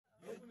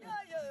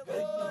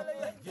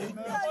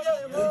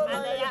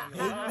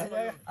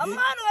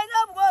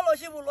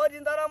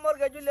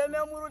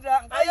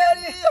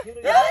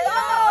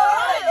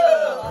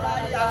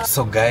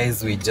So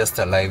guys, we just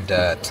arrived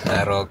at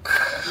Narok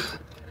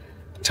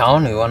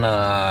town. We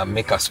wanna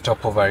make a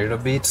stop over a little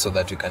bit so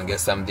that we can get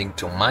something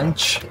to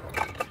munch.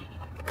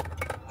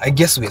 I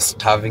guess we're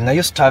starving. Are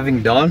you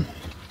starving, Don?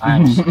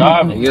 I'm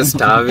starving. You're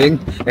starving.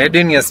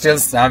 Edwin, you're still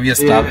starving. You're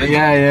starving.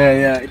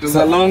 Yeah. It was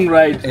a long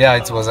ride. Yeah,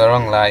 it was a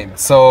long ride.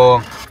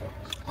 So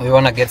we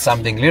want to get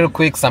something little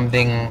quick,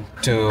 something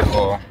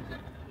to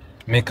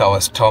make our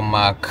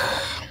stomach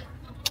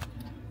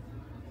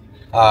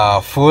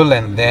full,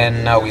 and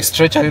then we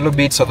stretch a little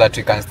bit so that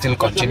we can still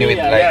continue with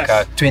like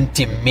a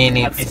 20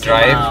 minutes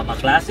drive.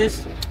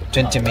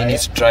 20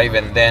 minutes drive,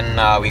 and then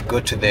we go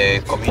to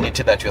the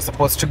community that we're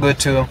supposed to go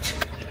to.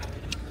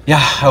 Yeah, I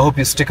hope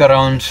you stick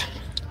around.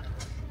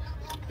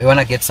 We want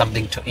to get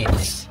something to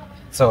eat.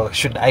 So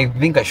I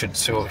think I should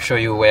show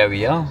you where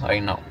we are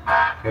right now.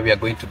 Where we are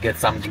going to get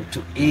something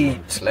to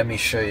eat. Let me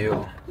show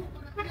you.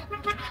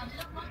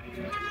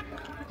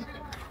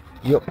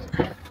 Yup.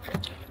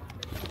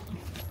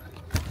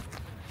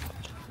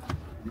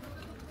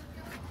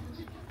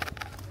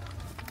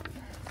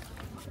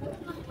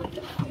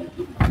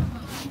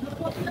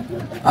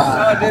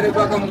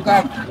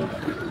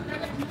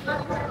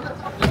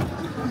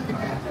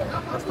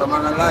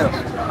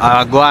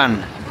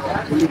 Guan.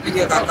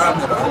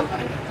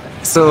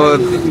 So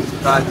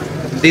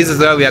this is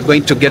where we are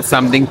going to get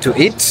something to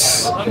eat.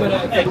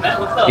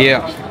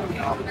 Yeah.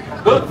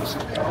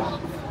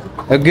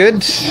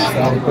 Good?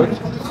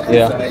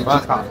 Yeah.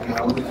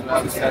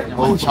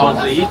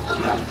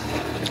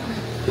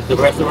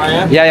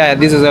 Yeah,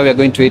 this is where we are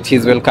going to eat.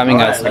 He's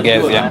welcoming us, I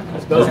guess. Yeah.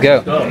 Let's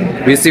go.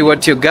 We see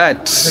what you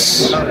got.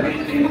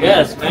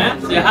 Yes,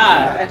 man. Say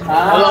hi.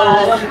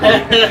 Hello.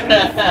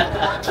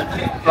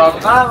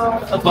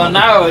 From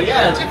Narok,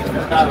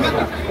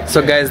 yes.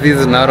 So guys, this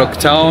is Narok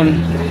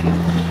town.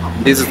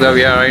 This is where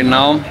we are right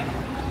now.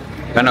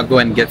 We're gonna go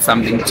and get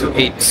something to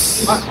eat.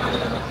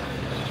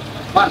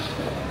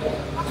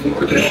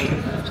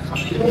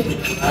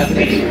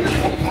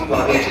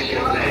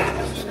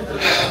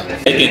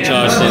 Taking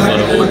charge on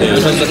the whole day.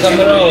 Was the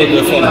camera or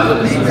the phone?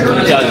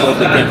 Charge of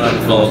the camera on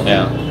the floor.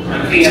 Yeah.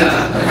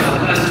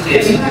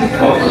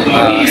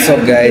 So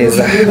guys,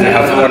 I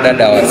have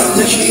ordered our,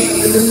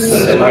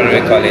 what do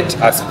we call it?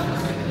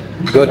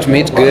 Goat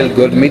meat,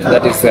 goat meat.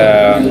 That is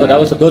Oh, that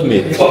was a good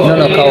meat.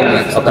 no, cow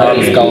meat. That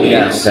is cow meat.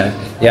 Okay.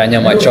 Yeah,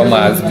 nyama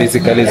choma is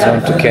basically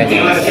known to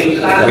Kenyans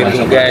with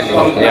ugali.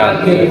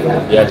 Yeah.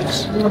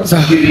 Yes. So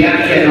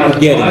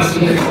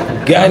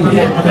Ghana.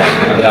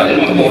 yeah.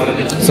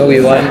 So we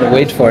want to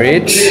wait for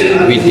it.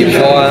 We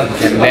devour,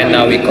 and then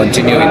now we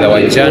continue with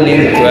our journey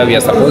to where we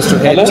are supposed to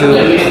head to.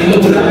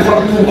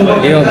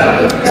 Yeah.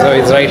 So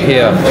it's right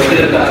here.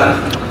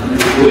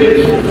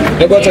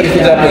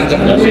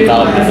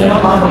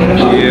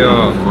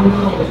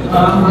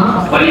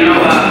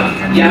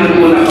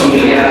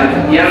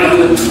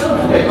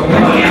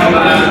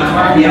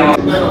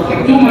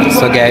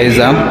 So guys,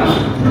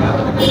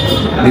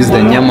 this is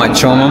the nyama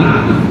choma,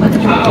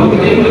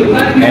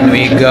 and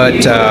we got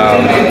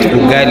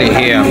ugali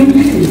here.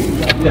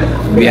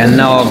 We are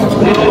now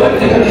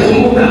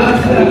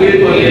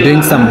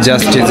doing some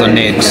justice on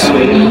it.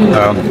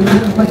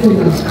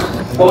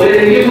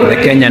 The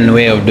Kenyan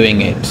way of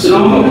doing it.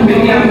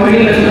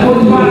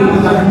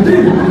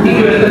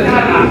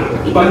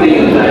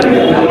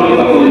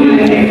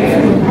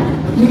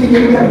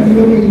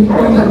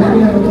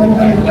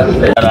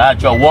 The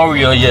actual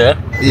warrior here.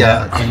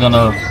 Yeah. I'm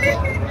gonna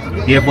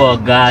give a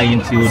guy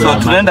into the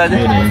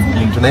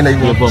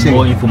give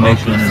more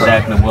information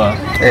exactly what.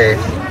 Hey.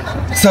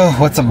 So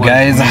what's up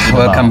guys?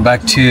 Welcome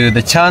back to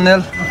the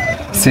channel.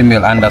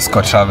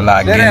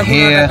 Simil_traveler again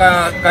here,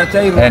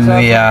 and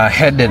we are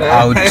headed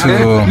out to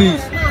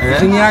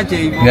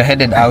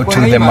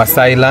the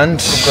Maasai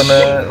land.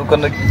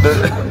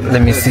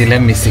 Let me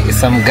see.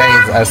 Some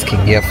guy is asking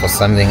here for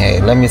something.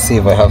 Hey, let me see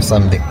if I have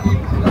something.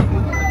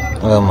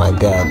 Oh my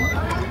god.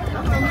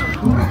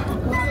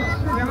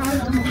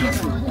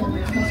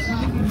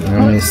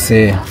 Let me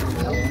see.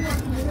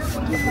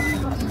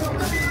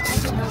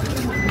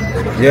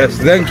 Yes,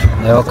 thank you.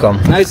 You're welcome.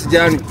 Nice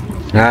journey.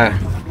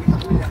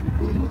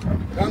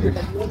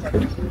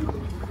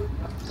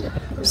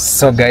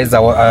 So guys,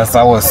 as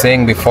I was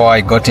saying before,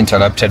 I got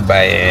interrupted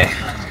by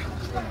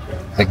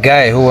the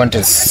guy who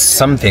wanted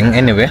something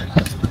anyway.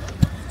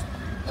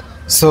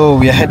 So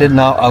we are headed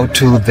now out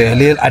to the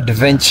little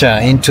adventure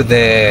into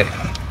the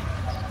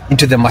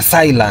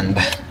Maasai land,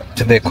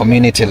 to the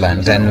community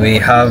land, and we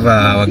have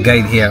our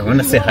guide here. Want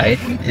to say hi?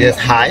 Yes,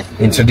 hi.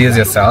 Introduce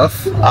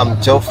yourself. I'm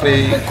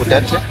Geoffrey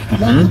Kudete.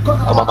 I'm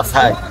a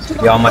Maasai.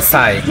 You're a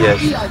Maasai. Yes.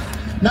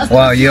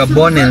 Well, you're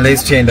born and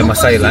raised here in the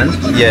Maasai land.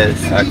 Yes.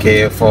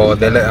 Okay. For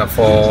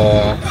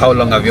how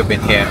long have you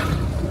been here?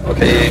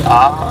 Okay.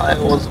 I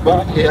was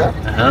born here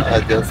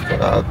just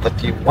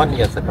 31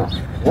 years ago.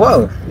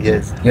 Wow.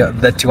 Yes. Yeah,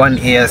 31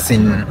 years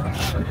in.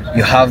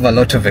 You have a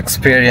lot of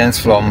experience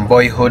from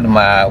boyhood,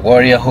 my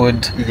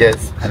warriorhood.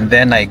 Yes. And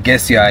then I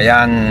guess you are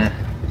young.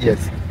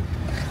 Yes.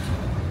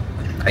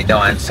 I don't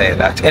want to say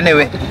that.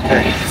 Anyway,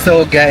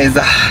 so guys,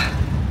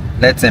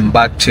 let's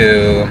embark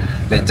to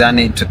the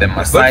journey to the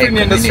Maasai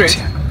community.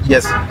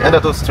 Yes, end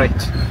of the straight.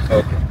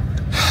 Okay.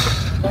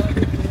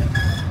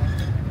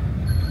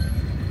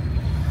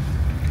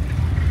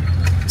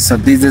 So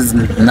this is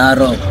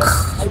Narok.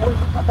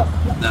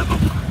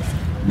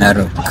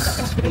 Narok.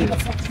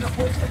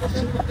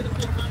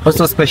 What's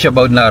so special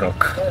about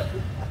Narok?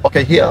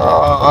 Okay, here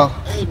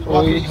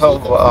we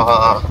have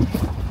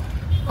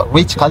a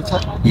rich culture.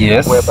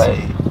 Yes. Whereby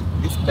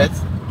this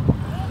place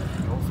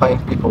you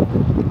find people,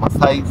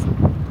 Maasai,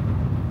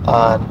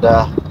 and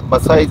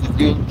Maasai is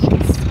doing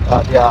things.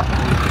 They are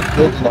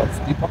indigenous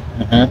people.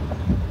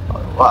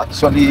 Who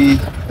actually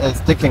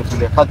sticking to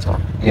their culture.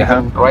 Yeah.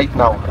 And right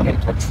now in the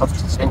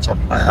 21st century.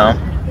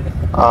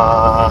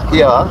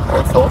 Here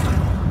also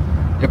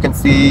you can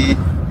see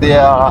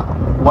there are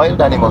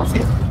wild animals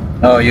here.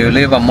 Oh, you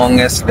live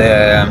amongst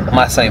the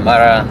Maasai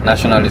Mara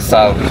National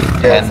Reserve.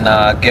 Yes.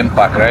 And game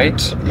park,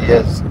 right?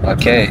 Yes.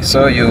 Okay,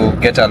 so you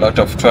get a lot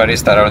of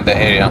tourists around the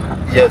area.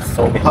 Yes,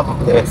 so we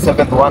have the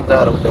seventh wonder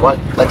of the world,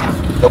 that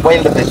is the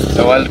wilderness.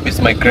 The wild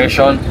beast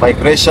migration.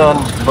 Migration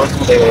goes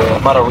to the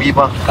Mara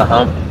River.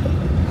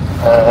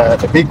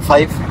 The big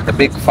five. The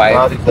big five.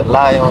 That is the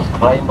lion,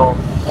 rhino,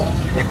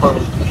 people.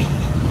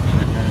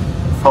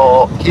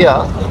 So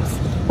here it's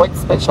quite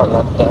special,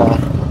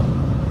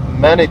 and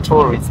many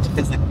tourists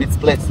visit this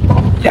place.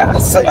 Yeah,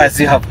 so as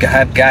you have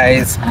heard,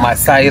 guys,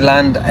 Maasai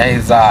land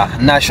is a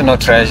national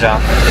treasure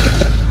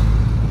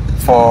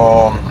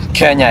for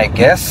Kenya, I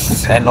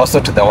guess, and also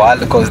to the world,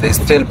 because they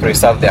still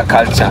preserve their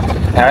culture.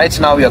 And right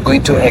now we are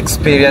going to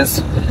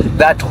experience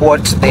that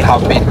what they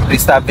have been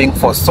preserving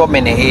for so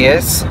many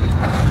years,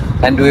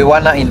 and we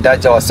want to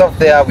indulge ourselves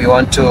there. We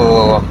want to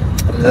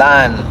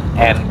learn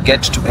and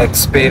get to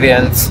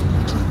experience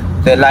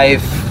the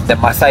life the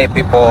Maasai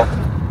people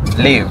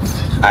live,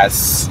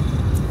 as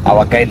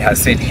our guide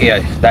has said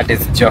here. That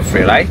is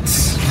Geoffrey, right?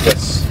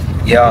 Yes.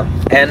 Yeah,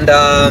 and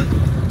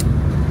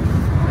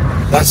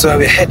that's where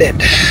we're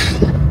headed.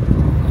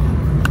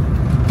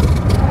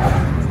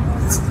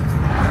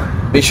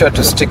 Be sure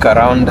to stick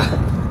around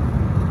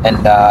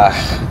and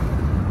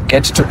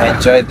get to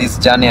enjoy this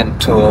journey and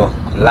to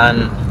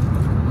learn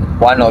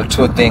one or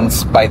two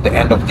things by the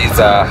end of this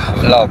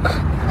vlog.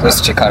 So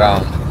stick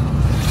around.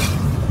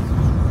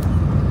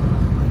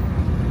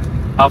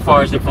 How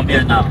far is it from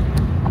here now?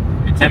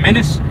 10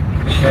 minutes?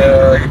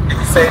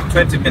 Say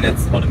 20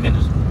 minutes. 20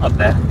 minutes. Up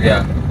there.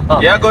 Yeah. Oh,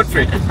 Yeah,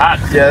 Godfrey. It's hot.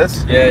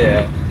 Yes.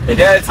 Yeah.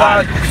 Yeah, it's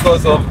hard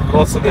because of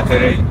also the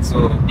terrain.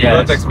 So Yes.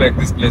 don't expect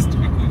this place to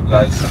be good,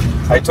 guys.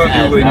 I told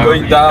Yeah, you we're now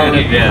going we down.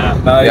 did it,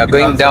 yeah. We are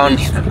going down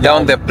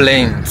the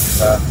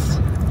plains.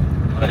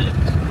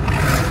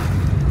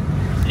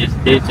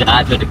 It's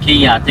after the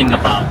Kenya I think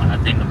about. When I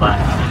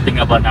think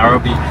about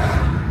Nairobi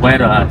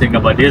weather, I think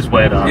about this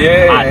weather.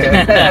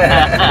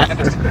 Yeah.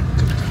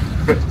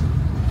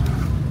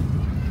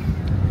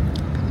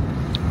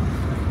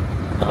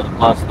 The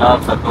bus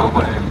stops are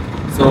going.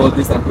 So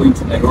these are going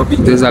to Nairobi.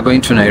 These are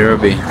going to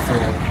Nairobi. So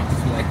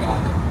it's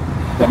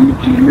like in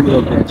the middle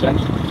of the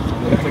journey.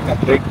 We'll take a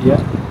break here.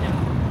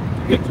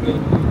 Get to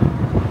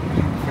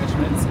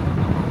refreshments.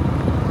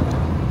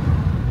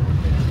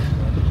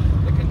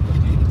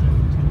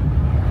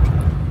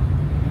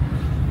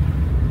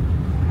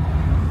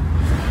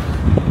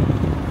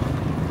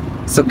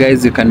 So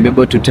guys, you can be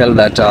able to tell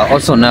that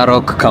also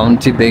Narok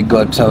County, they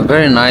got a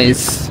very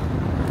nice,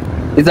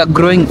 it's a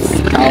growing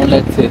town,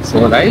 let's say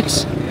so,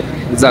 right?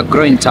 It's a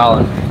growing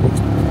town.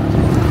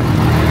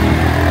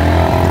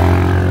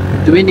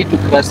 Do we need to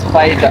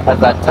classify it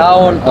as a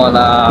town, or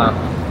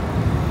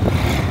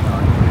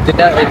it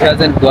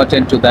hasn't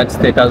gotten to that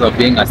status of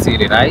being a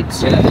city, right?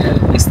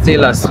 Yeah. It's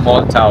still a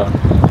small town.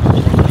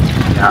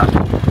 Yeah.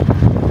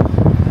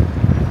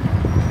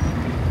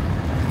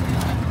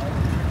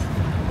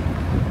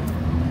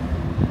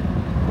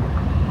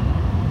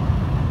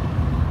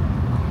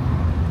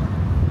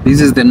 This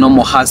is the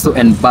normal hustle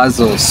and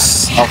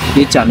bustles of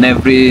each and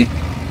every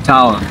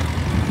town.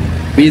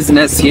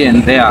 Business here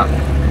and there.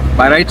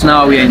 But right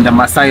now we are in the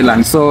Maasai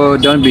land, so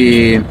don't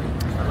be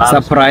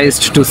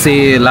surprised to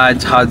see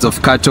large herds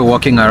of cattle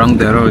walking around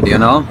the road, you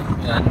know?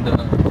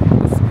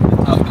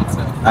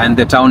 And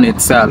the town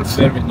itself.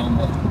 Very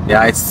normal.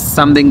 Yeah, it's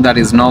something that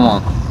is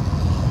normal.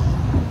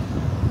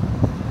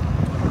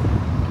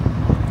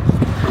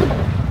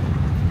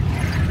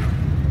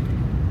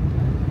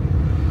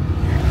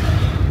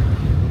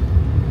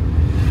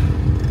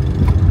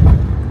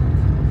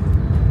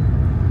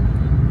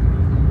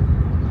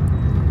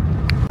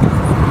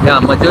 Yeah,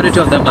 majority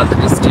of them are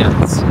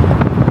Christians.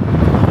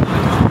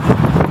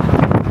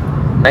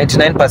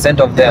 99%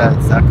 of them.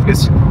 Yes, are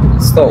Christian.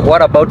 So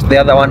what about the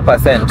other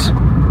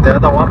 1%? The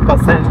other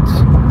 1%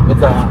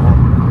 is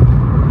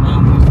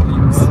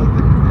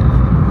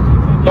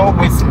no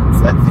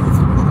Muslims, I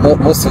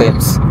think.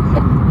 Muslims.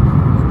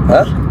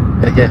 Huh?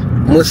 Yeah.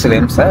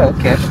 Muslims.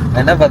 Okay.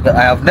 I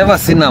have never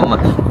seen a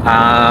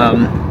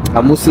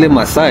Muslim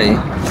Maasai.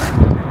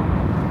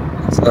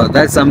 So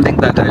that's something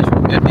that I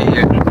should maybe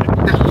hear.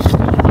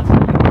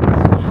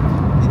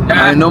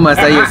 I know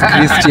Maasai as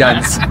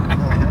Christians.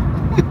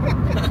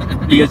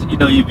 Because you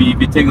know, if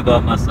you think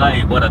about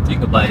Maasai, what I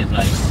think about is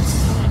like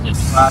the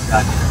tribe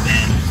that has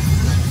been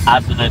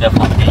isolated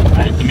from me,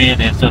 right? To me,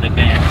 they're sort of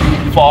been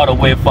far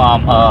away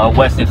from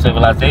Western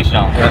civilization.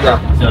 Yeah.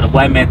 So the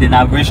white man did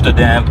not reach to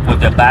them with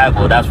the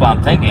Bible. That's what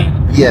I'm thinking.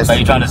 Yes. So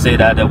you're trying to say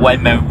that the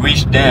white man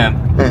reached them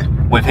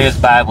with his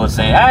Bible,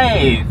 saying,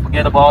 "Hey,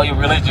 forget about all your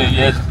religion.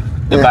 Yes,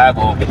 the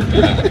Bible,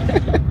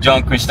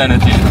 John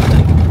Christianity.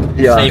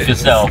 Yeah. Save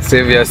yourself."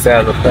 Save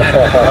yourself.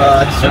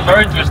 It's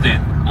very interesting.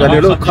 When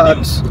you look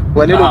at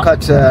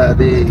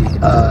the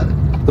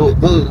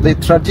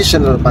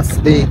traditional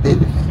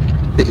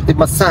the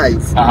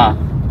Maasai's,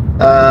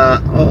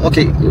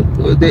 okay,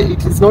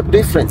 it is not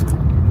different.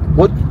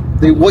 What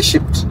they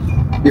worshipped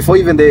before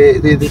even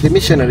the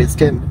missionaries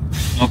came.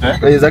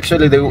 Okay. Is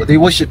actually they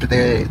worshipped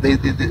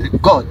the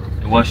God.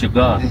 They worship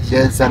God.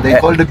 Yes, and they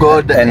called the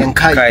God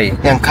Enkai.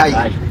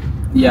 Enkai.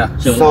 Yeah.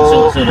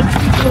 So the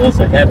people was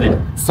a heaven.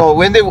 So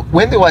when they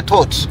were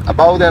taught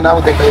about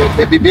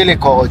the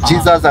biblical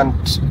Jesus and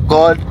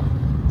God,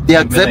 they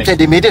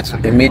accepted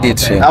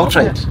immediately,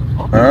 outright.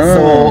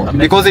 So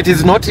because it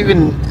is not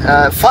even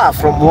far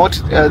from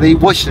what they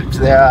worshipped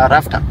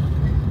thereafter.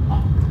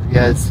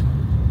 Yes.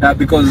 Yeah,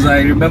 because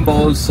I remember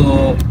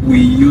also we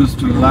used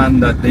to learn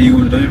that they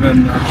would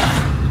even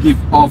give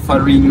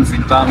offerings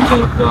in terms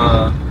of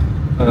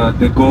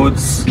the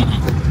gods.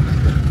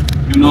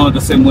 You know,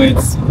 the same way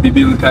it's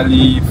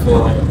biblically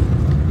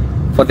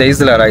For the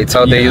Israelites,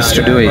 how they used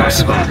to do it. Yeah.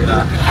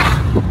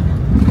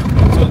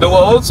 So they were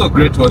also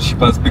great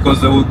worshippers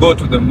because they would go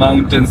to the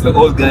mountains. The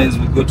old guys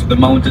would go to the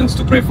mountains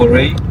to pray for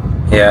rain.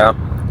 Yeah.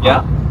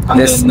 Yeah. And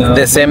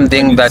The same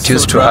thing that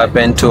used to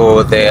happen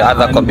to the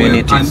other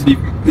communities. And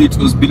it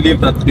was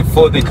believed that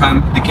before they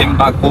came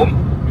back home,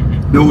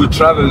 they would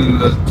travel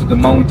to the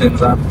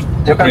mountains and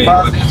You can pray.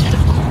 pass.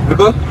 We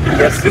go?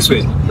 Yes. This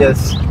way.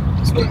 Yes.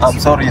 I'm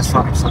sorry.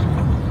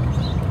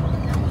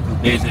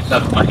 Yeah,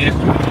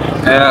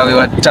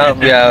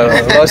 we are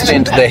lost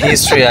into the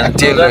history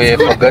until we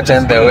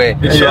forgotten the way.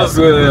 It shows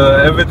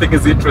everything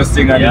is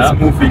interesting and it's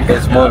moving.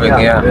 It's moving,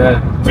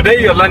 yeah. Today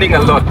you're learning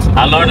a lot.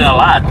 I learned a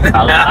lot.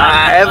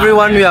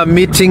 Everyone we are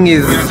meeting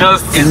is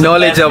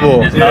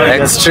knowledgeable,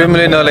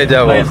 extremely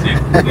knowledgeable.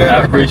 Yeah,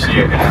 I appreciate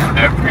it.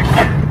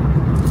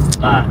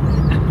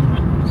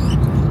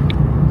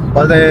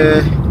 But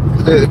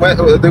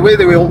the way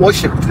they were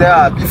worshipped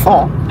there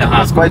before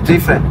was quite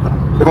different,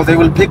 because they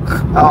will pick.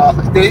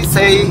 They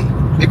say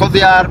because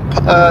they are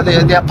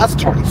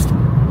pastoralists.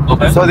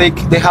 Okay. So they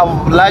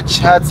have large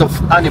herds of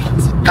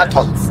animals,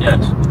 cattle.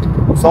 Yes.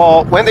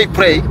 So when they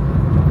pray,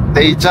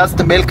 they just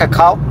milk a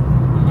cow,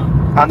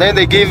 and then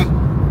they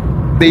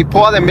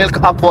pour the milk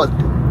upward.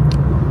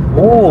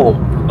 Oh,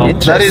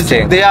 That is,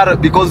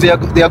 because their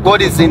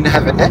God is in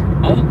heaven.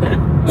 Okay.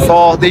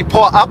 So they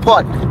pour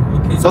upward,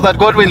 so that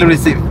God will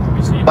receive.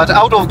 But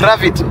out of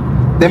gravity,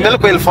 the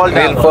milk will fall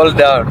down.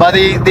 But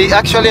they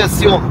actually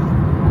assume,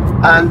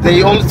 and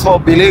they also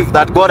believe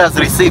that God has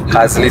received.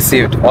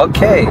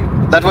 Okay.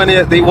 That when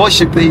they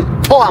worship, they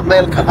pour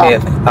milk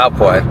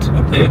Upward.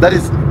 Okay. That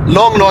is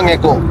long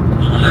ago.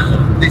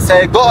 They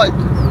say, God,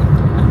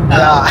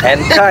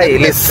 And Kai,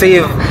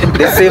 receive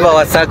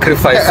our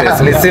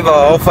sacrifices, receive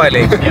our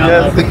offering.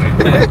 yes.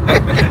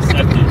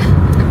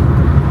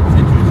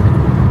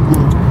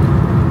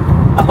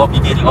 I hope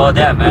you're getting all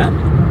that, man.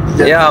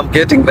 Yeah, I'm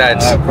getting that.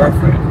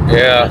 Perfect.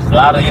 Yeah. There's a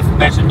lot of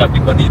information that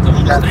people need to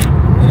understand.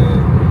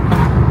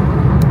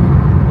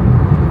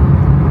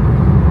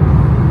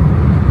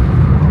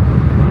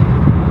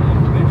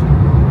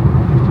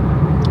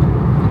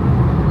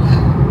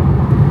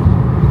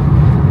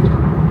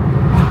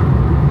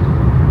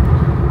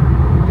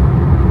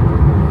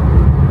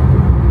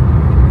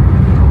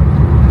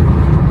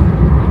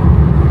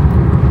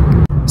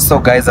 So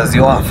guys, as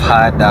you have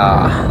heard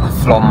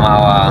from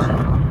our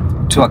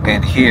tour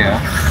guide here,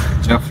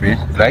 Geoffrey,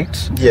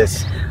 right?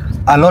 Yes.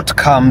 A lot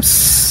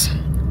comes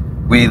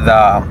with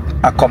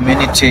a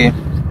community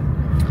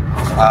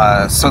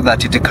so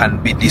that it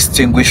can be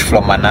distinguished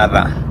from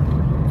another.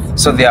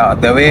 So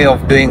the way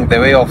of doing, the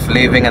way of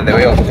living and the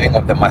way of doing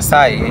of the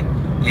Maasai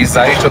is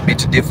a little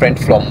bit different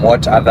from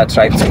what other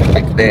tribes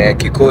like the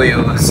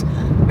Kikuyus,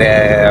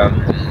 the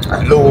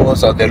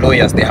Luos or the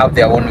Luyas, they have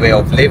their own way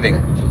of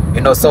living. You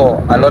know,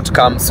 so a lot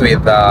comes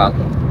with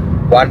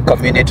one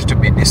community to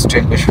be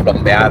distinguished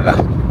from the other.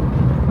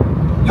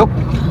 Yup.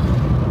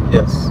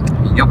 Yes.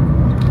 Yup.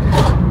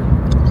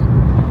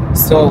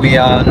 So we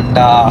are on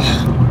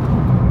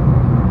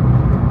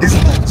this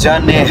is a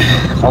journey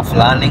of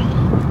learning,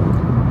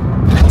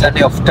 a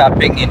journey of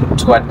tapping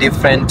into a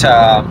different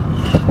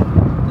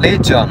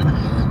region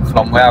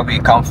from where we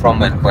come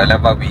from and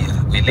wherever we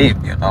live,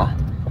 you know.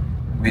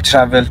 We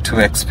travel to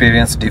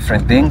experience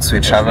different things,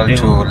 we travel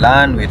to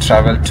learn, we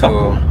travel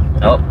to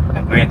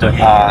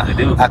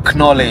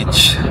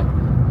acknowledge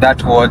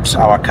that what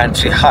our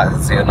country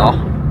has, you know.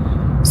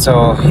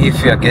 So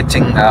if you are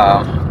getting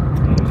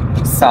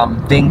some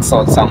things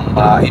or some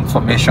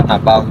information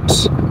about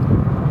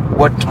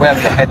where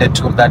we're headed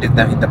to, that is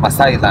in the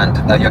Maasai land,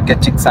 that you're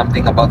getting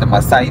something about the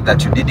Maasai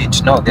that you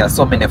didn't know. There are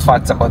so many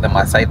facts about the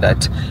Maasai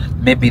that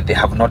maybe they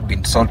have not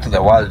been sold to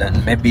the world,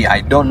 and maybe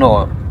I don't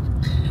know.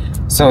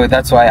 So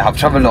that's why I have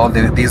traveled all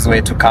this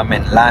way to come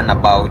and learn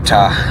about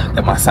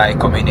the Maasai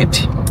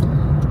community.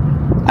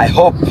 I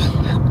hope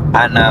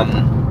and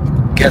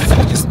guess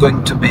it's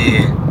going to be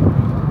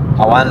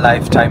a one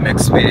lifetime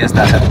experience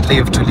that I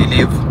live to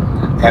relive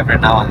every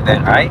now and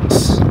then, right?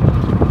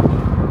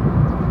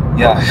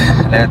 Yeah,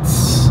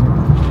 let's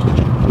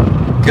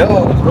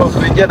go.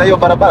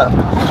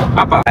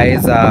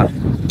 Guys,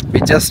 we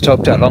just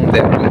stopped along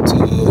the road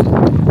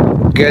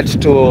to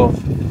get to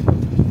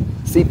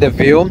see the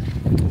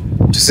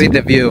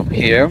view,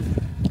 here,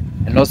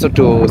 and also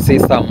to see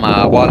some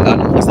wild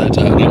animals that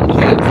are around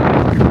here.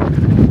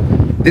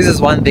 This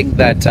is one thing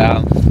that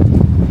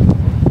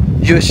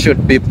you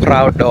should be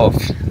proud of,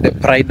 the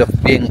pride of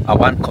being a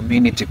one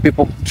community.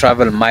 People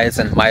travel miles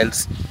and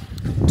miles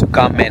to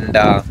come and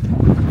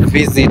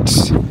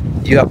visit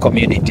your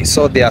community.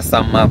 So there are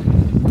some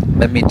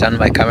let me turn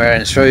my camera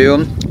and show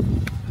you.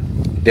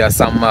 There are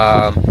some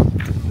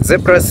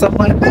zebras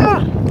somewhere there.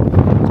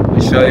 Let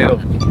me show you.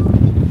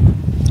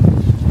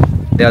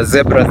 There are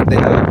zebras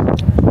there.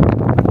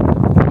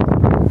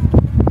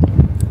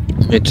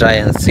 Let me try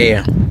and see.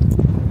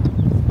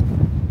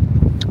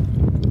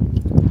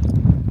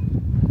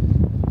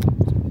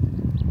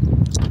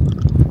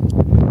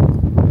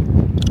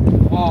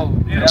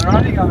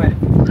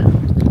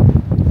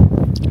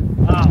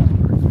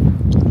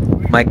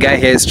 My guy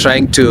here is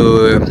trying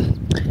to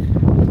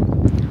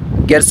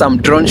get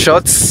some drone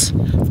shots,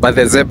 but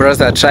the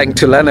zebras are trying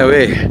to run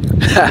away.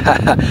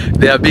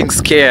 They are being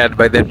scared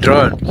by the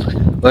drone.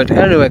 But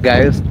anyway,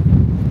 guys,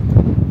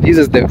 this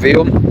is the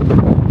view.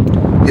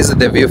 This is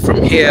the view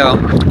from here.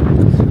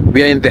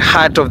 We are in the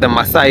heart of the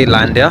Maasai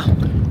land, yeah?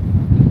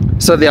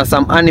 So there are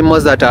some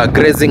animals that are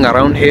grazing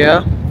around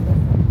here.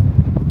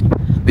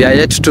 We are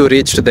yet to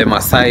reach to the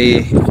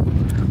Maasai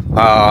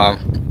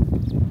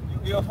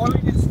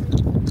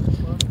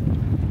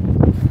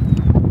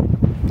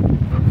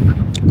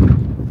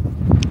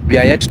we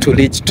are yet to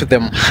reach to the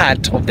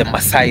heart of the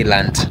Maasai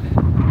land.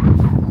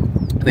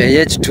 We are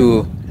yet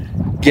to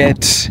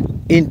get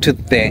into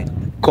the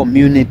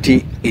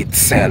community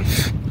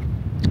itself.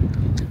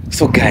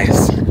 So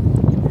guys,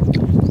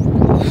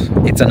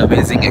 it's an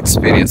amazing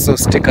experience. So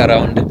stick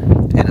around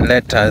and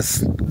let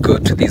us go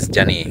to this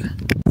journey.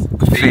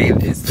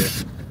 Faith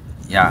is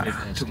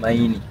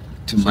Tumaini.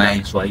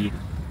 Swahili.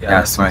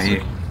 Yeah,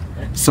 Swahili.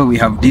 So we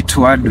have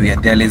detoured where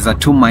there is a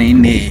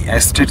Tumaini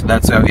estate.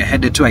 That's where we are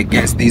headed to. I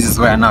guess this is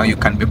where now you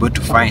can be able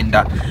to find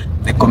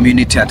the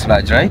community at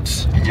large,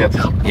 right? Yes.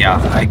 Yeah,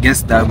 I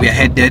guess that we are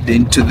headed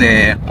into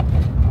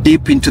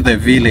deep into the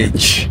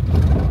village.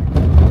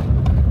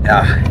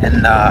 Yeah,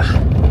 and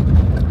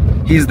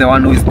he's the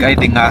one who is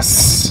guiding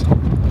us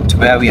to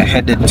where we are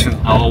headed to.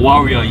 Our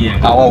warrior here.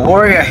 Our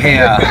warrior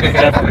here.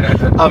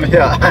 I'm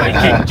here.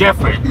 King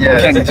Jeffrey.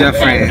 Yes. King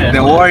Jeffrey,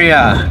 the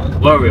warrior.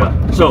 Warrior.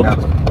 So, Yeah.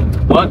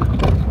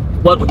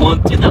 what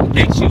one thing that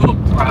makes you a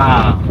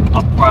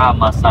proud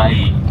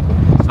Maasai?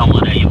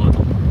 Someone that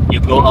you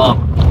go up,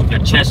 your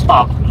chest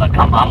up, like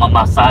I'm a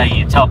Maasai.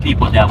 You tell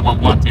people that what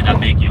one thing that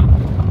make you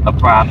a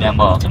proud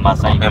member of the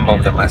Maasai. Member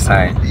of the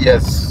Maasai.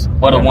 Yes.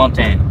 What a one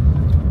thing.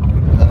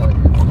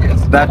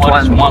 Yes. That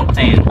What is one. one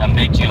thing that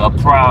makes you a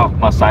proud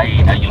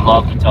Maasai that you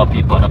love to tell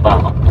people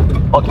about?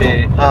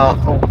 Okay.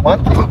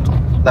 One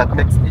thing that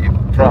makes me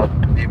proud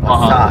to be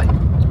Maasai,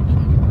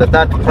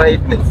 that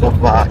prideness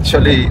of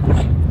actually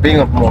being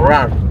a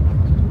Moran.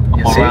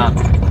 You Moran.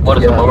 see? What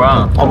is a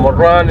Moran? A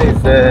Moran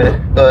is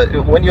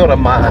when you're a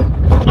man,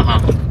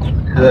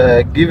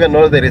 given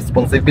all the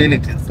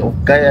responsibilities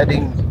of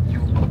guiding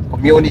your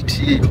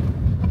community,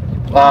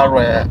 you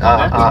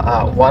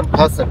are one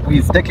person who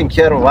is taking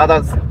care of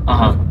others.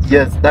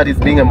 Yes, that is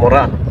being a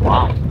Moran.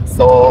 Wow.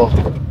 So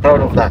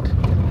proud of that.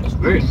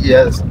 Great.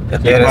 Yes. The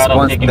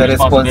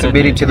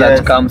responsibility that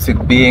Yes. comes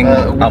with being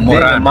a Being a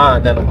Moran.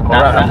 man and a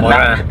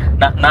Moran.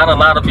 Not a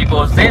lot of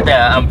people say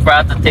that. I'm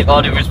proud to take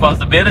all the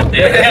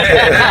responsibility. A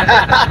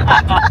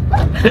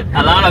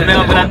lot of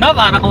men be like, no,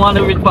 I don't want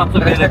the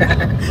responsibility.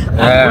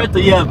 That's great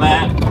to hear,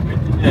 man.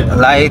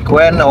 Like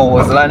when I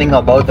was learning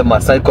about the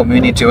Maasai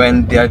community,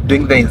 when they are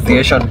doing the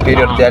initiation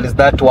period, there is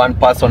that one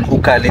person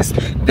who carries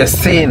the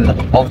scene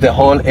of the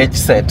whole age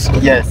set.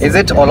 Yes. Is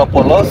it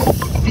Olopolosi?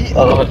 Yes,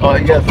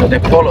 the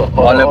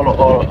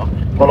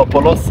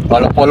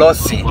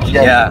Olopolosi.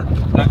 Yes. Yeah.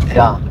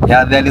 Yeah.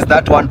 Yeah, there is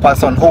that one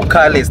person who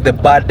carries the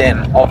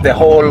burden of the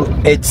whole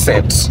age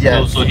set.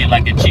 Yes. So he's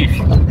like a chief.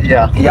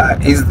 Yeah. Yeah,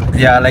 is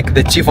like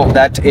the chief of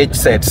that age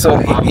set. So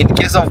in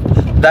case of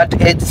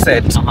that age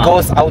set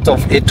goes out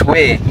of its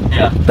way,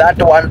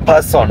 that one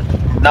person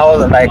now,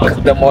 like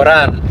the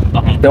Moran,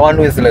 the one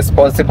who is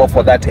responsible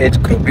for that age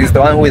group, is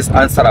the one who is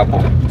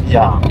answerable.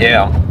 Yeah.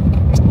 Yeah.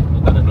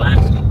 Look at the glass.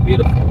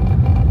 Beautiful.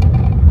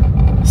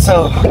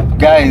 So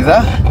guys,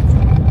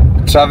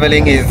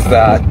 traveling is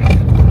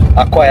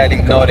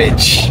acquiring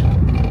knowledge. A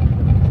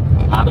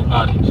lot of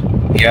knowledge.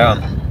 Yeah.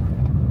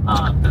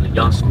 The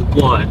young school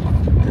boy.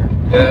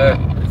 Yeah,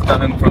 it's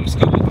coming from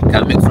school.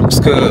 Coming from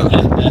school.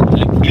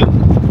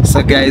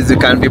 So guys, you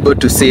can be able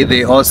to say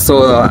they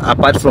also,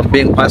 apart from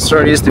being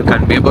pastoralist, you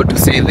can be able to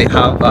say they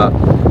have a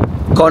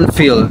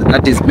cornfield,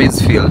 that is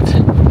maize field.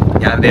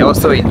 Yeah, they're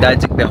also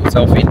indulging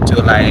themselves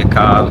into like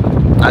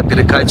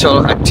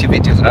agricultural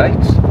activities, right?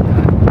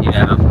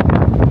 Yeah.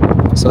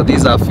 So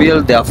these are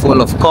fields, they are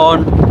full of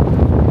corn.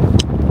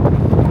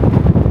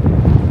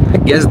 I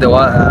guess they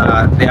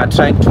are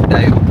trying to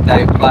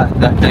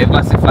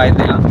diversify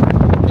their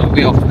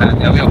way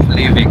of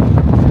living.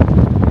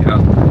 Yeah.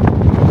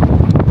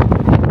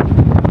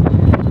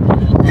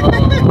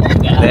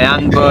 The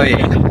young boy.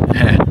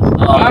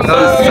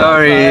 Oh,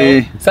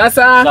 sorry.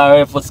 Sasa.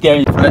 Sorry for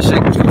scaring you.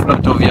 Flashing in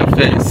front of your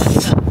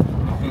face.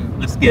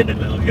 Let's get a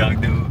little young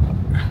dude.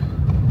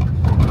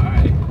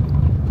 Alright.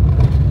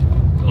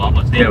 So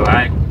almost there,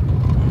 right?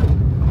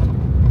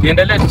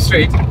 Niendelee tu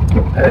straight.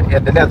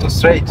 Endelea tu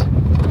straight.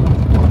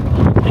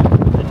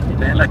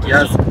 Inaenda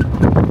kiasi.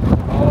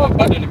 Oh,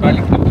 bado ni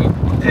mbali kidogo.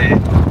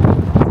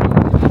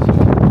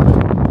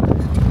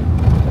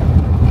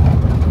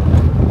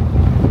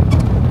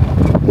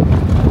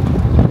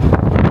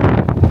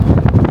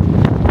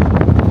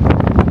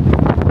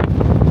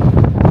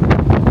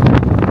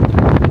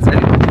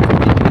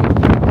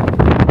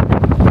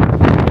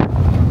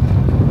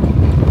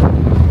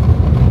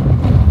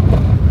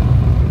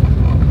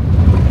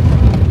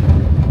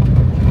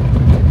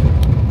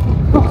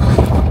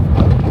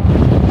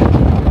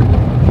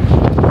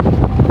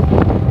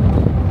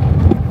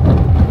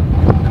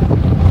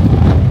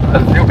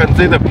 As you can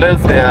see the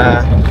place, the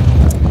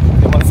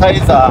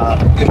Maasai are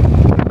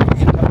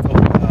in terms of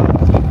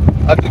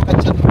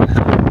agriculture.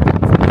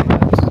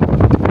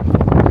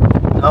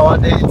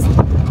 Nowadays,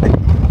 they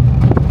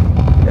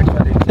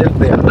actually take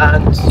their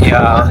land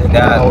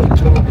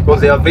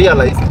because they have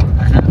realized,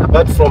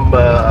 apart from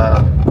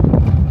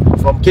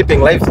keeping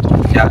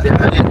livestock, they are in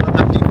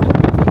other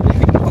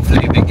people Of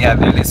living, yeah,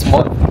 there is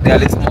more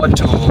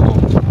to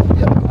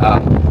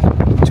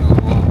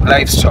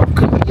livestock.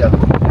 Yeah.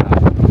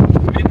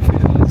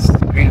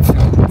 Green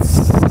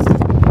fields.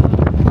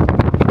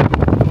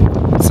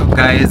 So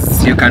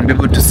guys, you can be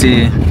able to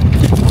see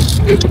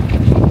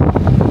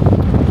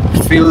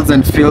fields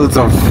and fields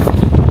of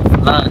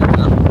land.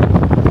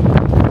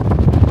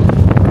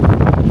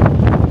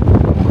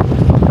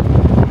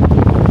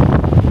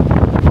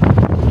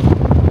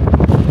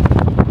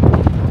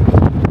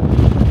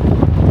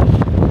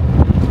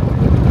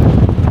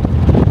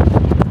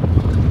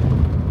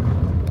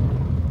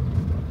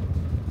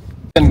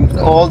 And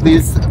all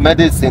these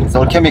medicines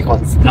or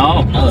chemicals.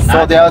 No,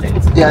 So they are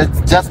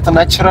just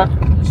natural.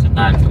 It's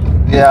natural.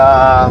 They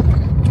are,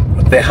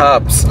 The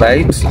herbs,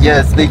 right?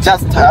 yes, they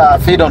just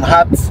feed on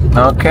herbs.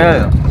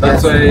 Okay.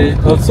 That's why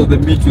also the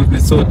meat will be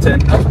so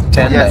tender.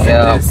 Tender, Yes,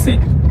 yeah. Tasty.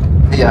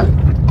 Yeah.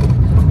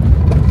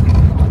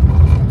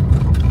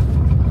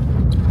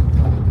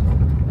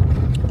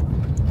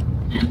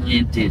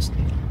 It is.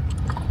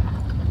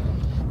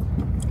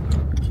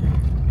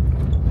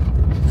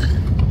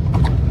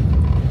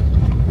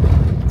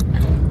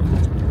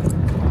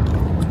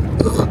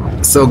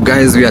 So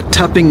guys, we are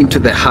tapping into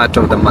the heart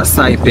of the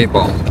Maasai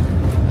people.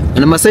 And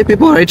the Maasai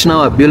people right now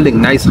are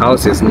building nice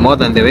houses more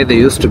than the way they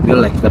used to build,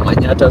 like the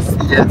Manyatas.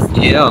 Yes.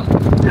 Yeah,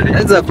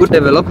 that's a good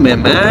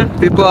development, man.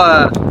 People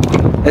are,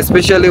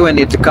 especially when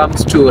it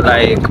comes to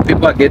like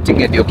people are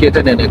getting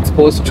educated and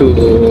exposed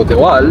to the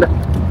world,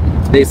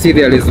 they see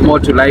there is more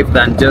to life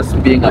than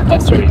just being a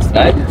pastoralist,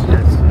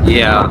 right?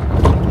 Yeah.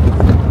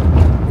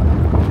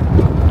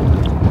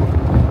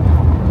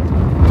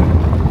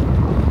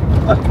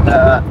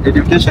 But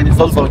education is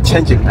also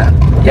changing that.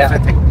 Yeah.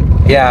 Everything.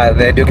 Yeah,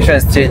 the education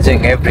is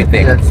changing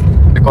everything. Yes.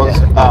 Because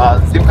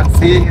as you can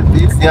see,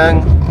 this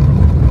young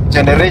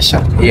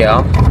generation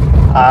Yeah.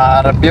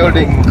 are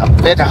building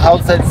better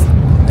houses.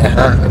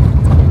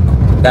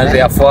 Than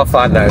their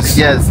forefathers.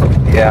 Yes.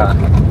 Yeah.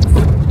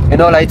 You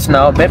know, right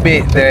now,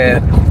 maybe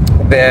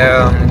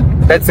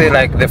let's say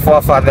like the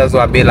forefathers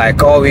will be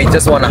like, oh, we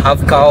just want to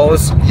have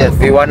cows. Yes.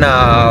 We want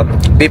to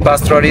be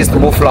pastoralist,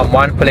 move from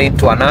one place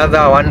to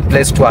another, one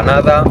place to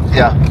another.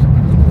 Yeah.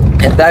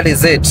 And that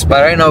is it.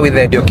 But right now with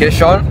the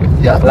education,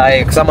 Yeah.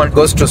 like someone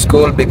goes to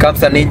school,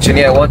 becomes an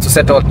engineer, wants to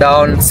settle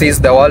down, sees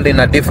the world in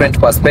a different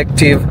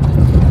perspective.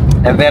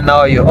 And then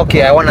now you,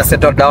 okay, I want to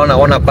settle down, I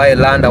want to buy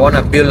land, I want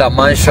to build a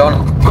mansion,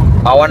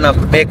 I want to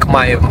make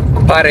my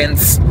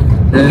parents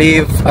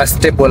live a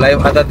stable life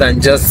other than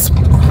just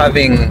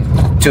having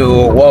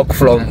to walk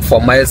for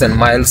miles and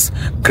miles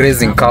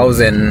grazing cows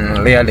and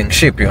rearing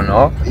sheep, you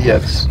know?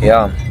 Yes.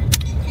 Yeah.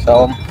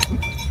 So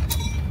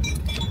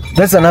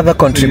that's another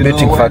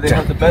contributing where they factor.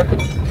 have the bed?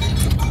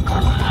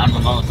 I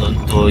don't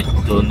know.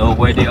 Don't know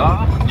where they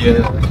are.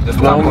 Yeah. The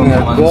Long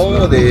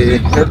ago, they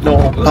had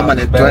no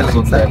permanent dwelling.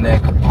 on their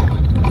neck.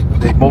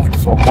 They moved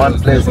from one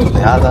place to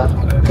the other.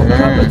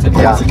 The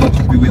tendency not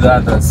to be with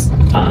others.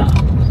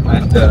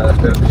 and the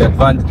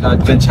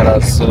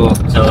adventurers. So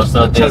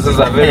the chances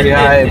are very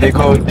high. They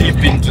go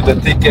deep into the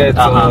thickets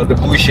or the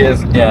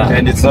bushes,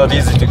 and it's not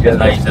easy to get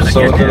them.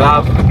 So they'll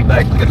have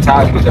like a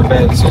tag with the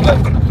bell, so that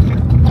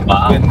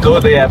even though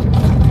they are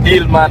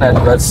ill-mannered,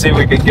 but see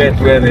we can get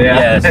where they are.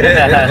 Yes.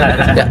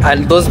 Yeah,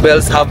 and those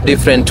bells have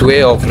different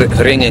way of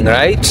ringing,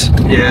 right?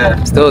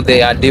 Yeah. So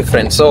they are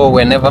different. So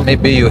whenever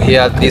maybe you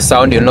hear this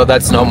sound, you know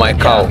that's not my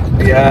cow.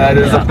 Yeah,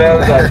 there's a bell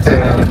that.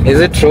 Is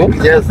it true?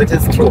 Yes, it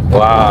is true.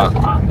 Wow.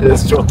 It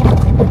is true.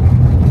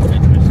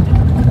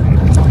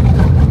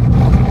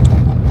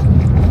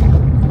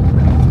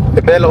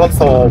 The bell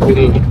also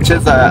will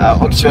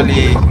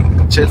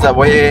chase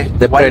away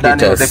The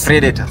predators. The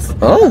predators.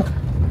 Oh.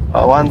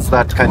 Ones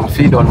that can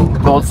feed on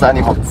those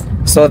animals.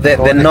 So the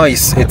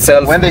noise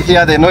itself. When they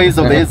hear the noise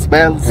of these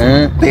bells,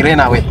 they run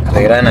away.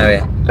 They run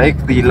away.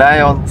 Like the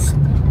lions,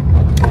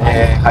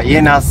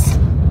 hyenas.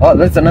 Oh,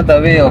 that's another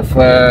way of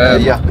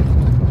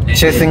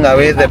chasing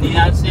away the.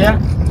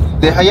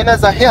 The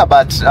hyenas are here,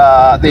 but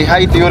they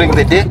hide during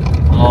the day.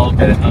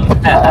 Okay.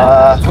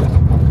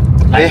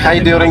 They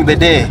hide during the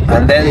day,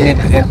 And then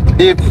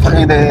deep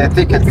in the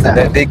thickets.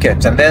 the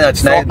thicket, and then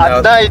at night.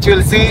 At night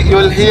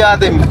you'll hear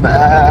them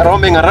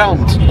roaming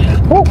around,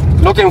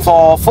 looking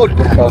for food.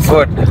 For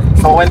food.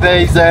 So when there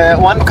is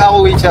one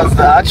cow which has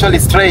actually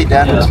strayed,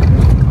 and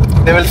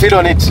they will feed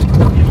on it.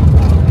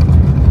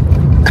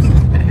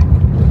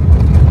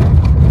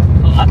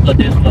 After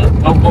this, go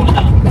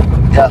down.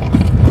 Yeah.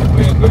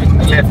 We are going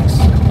left.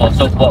 Oh,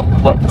 so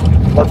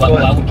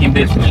why we came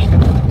this way?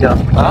 Yeah.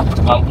 Why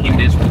we came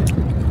this way?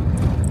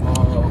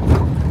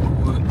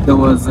 There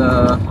was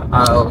a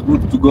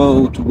route to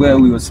go to where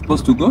we were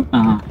supposed to go,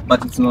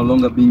 but it's no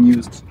longer being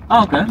used.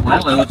 Oh, okay.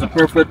 Well, it was a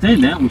perfect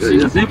thing then. We've seen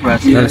the zebra.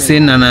 You've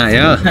seen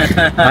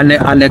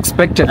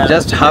unexpected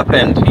just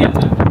happened. Yeah.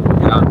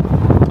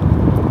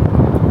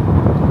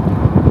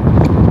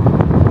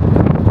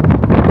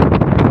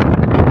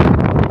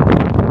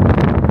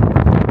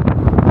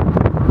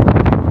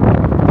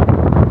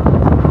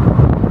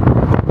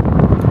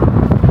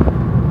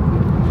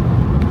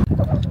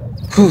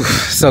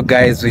 So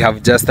guys, we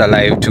have just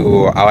arrived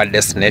to our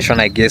destination.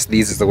 I guess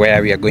this is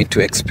where we are going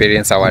to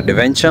experience our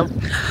adventure.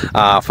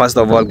 First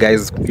of all,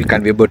 guys, you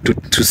can be able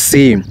to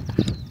see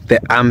the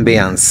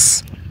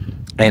ambience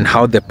and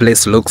how the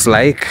place looks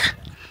like.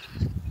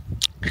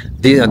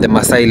 The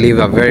Maasai live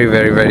a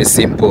very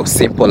simple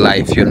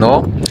life, you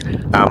know.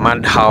 A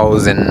mud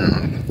house,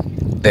 and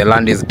the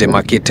land is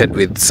demarcated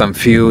with some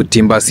few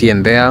timbers here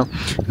and there.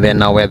 Then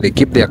now where they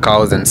keep their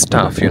cows and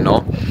stuff, you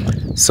know.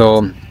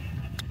 So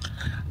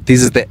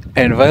this is the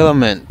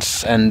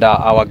environment, and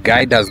our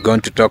guide has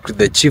gone to talk to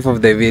the chief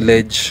of the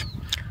village.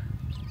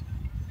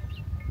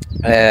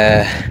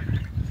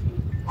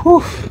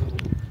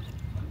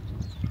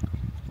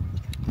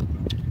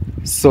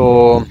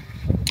 So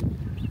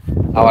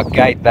our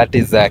guide, that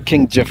is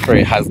King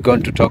Jeffrey, has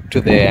gone to talk to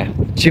the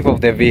chief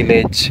of the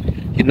village.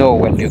 You know,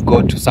 when you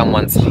go to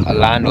someone's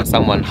land or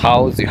someone's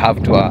house, you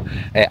have to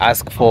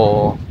ask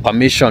for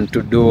permission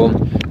to do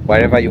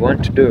whatever you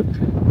want to do.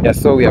 Yeah,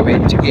 so we are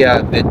waiting here.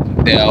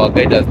 Our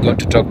guide has gone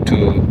to talk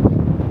to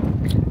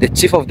the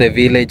chief of the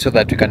village so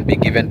that we can be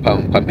given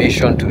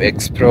permission to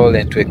explore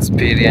and to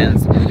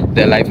experience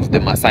the life of the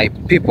Maasai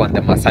people and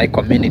the Maasai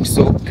community.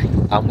 So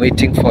I'm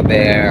waiting for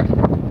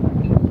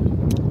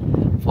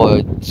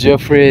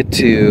Jeffrey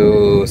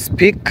to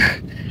speak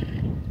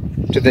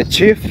to the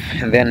chief,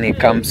 and then he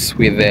comes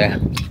with the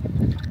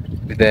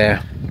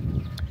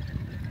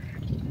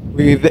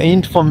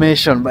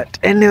information. But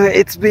anyway,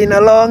 it's been a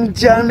long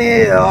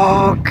journey.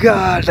 Oh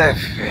God, I've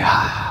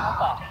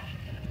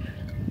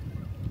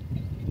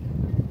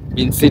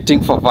been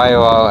sitting for 5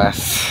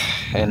 hours,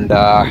 and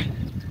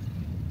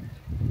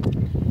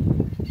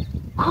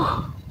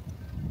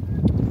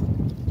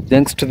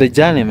thanks to the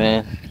journey,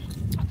 man.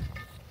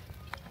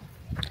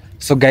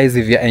 So guys,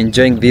 if you're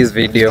enjoying this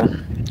video,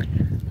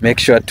 make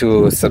sure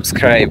to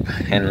subscribe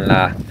and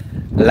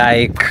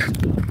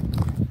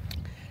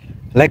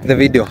like the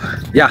video.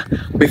 Yeah,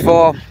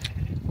 before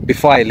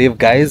I leave,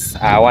 guys,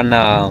 I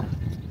wanna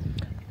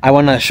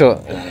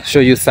show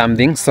you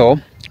something. So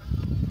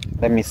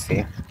let me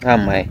see.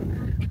 Am I?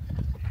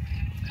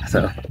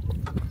 So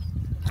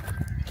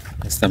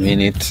just a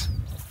minute.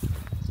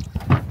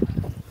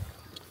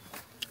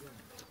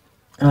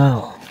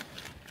 Oh,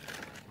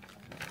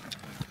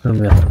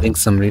 I'm having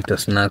some little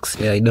snacks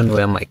here. I don't know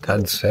where my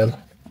cards fell.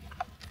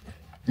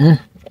 I'm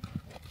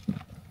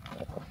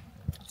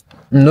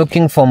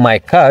looking for my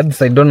cards.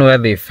 I don't know where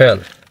they fell.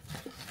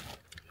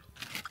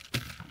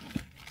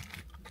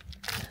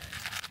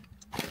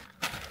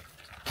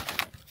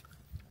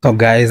 So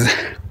guys,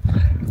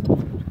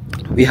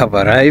 we have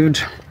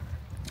arrived,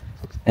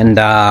 and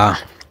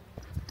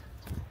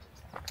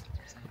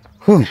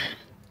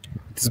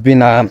it's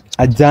been a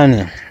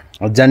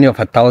journey of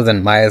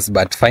 1,000 miles,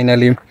 but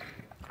finally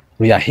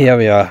we are here.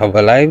 We have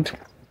arrived.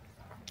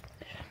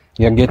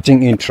 We are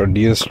getting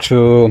introduced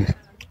to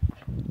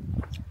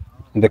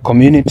the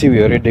community.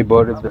 We already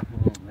borrowed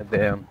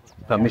the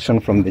permission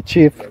from the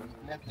chief,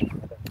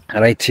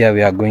 right here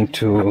we are going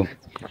to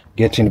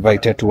get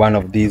invited to one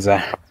of these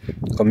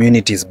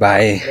communities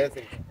by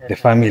the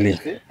family,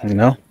 you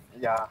know.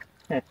 Yeah.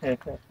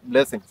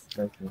 Blessings.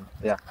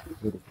 Yeah.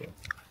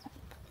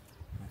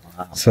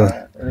 So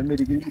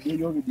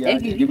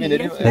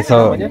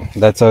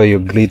that's how you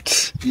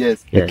greet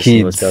Yes. the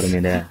She was kids. telling me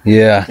that.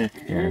 Yeah.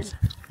 Yes.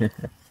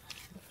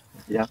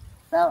 Yeah.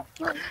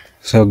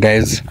 So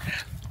guys,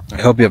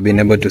 I hope you've been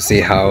able to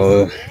see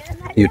how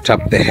you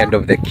tap the head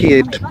of the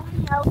kid.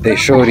 They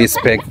show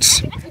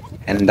respect,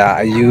 and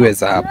you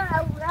as a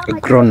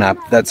grown-up,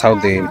 that's how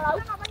you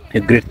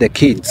greet the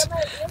kids,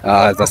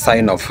 as a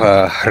sign of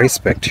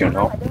respect, you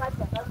know.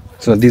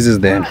 So this is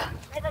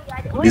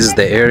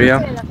the area.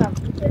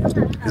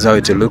 This is how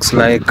it looks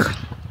like.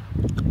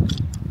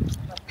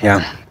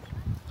 Yeah.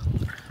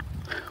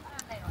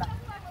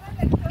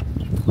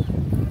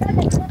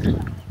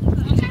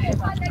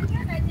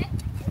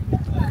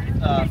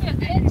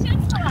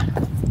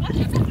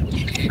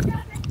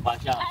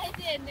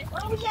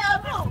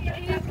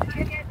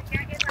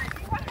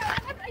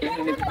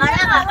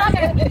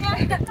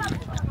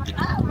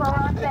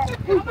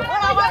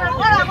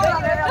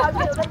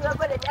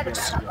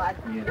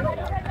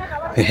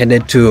 We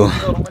headed to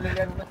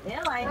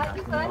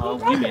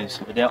Women's.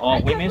 They're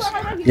all women's.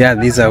 yeah,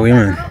 these are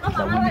women.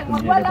 The women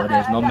community, but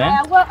there's no men.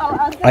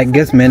 I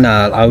guess men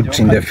are out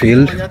in the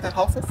field.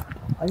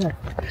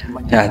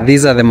 Yeah,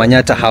 these are the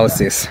Manyata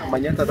houses.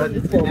 Manyata, that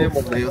is the name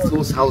of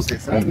those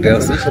houses.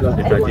 Girls.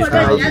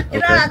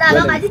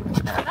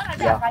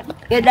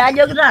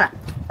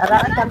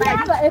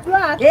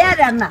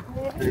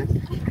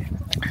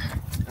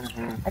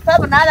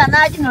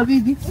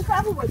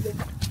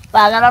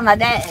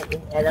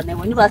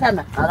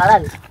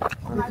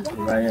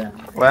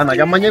 Bueno,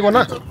 llamanya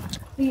kona.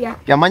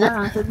 Llamanya.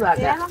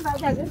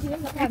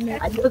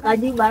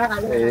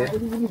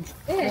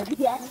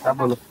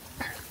 Apa lu?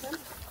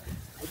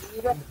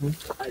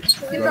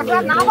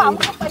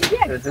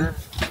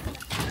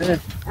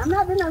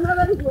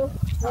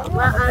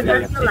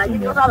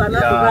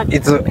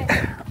 It's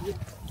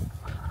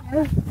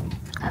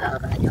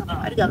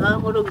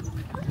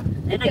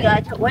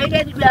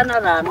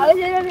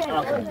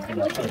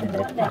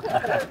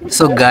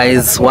so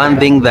guys, one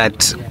thing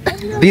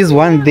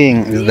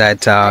is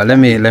that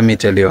let me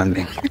tell you one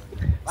thing.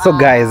 So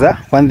guys,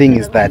 one thing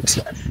is that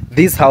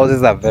these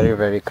houses are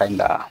very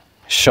kind of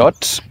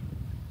short,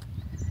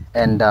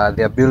 and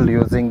they are built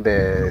using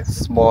the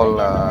small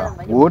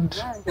wood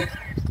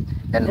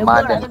and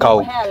mud and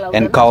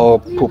cow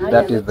poop.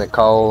 That is the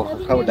cow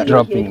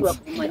droppings.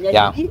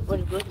 Yeah.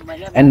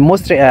 And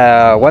mostly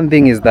one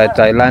thing is that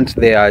I learned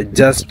they are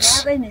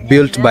just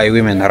built by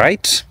women,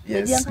 right?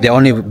 Yes. They're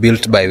only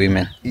built by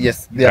women.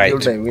 Yes, they are Right.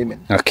 built by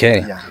women.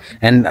 Okay. Yeah.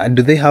 And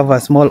do they have a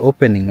small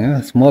opening?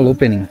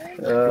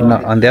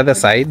 On the other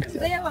side.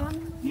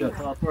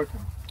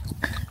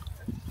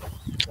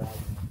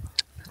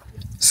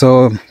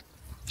 So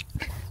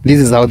this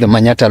is how the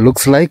Manyata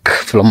looks like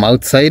from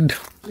outside.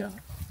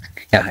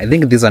 Yeah, I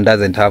think this one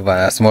doesn't have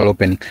a small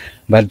opening,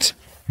 but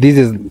this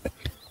is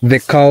the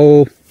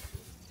cow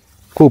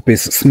poop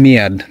is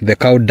smeared. The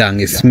cow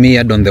dung is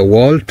smeared on the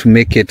wall to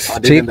make it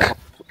stick.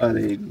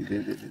 The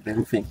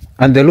roofing.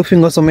 And the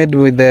roofing also made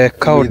with the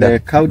cow With dung. the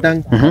cow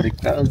dung, the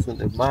cows and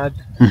the mud.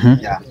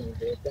 Yeah.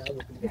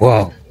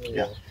 Wow.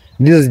 Yeah.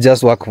 This is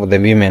just work for the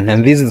women,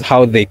 and this is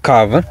how they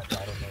carve.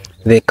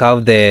 They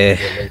carve the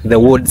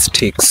wood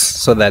sticks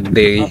so that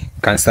they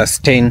can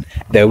sustain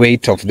the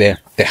weight of the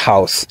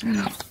house.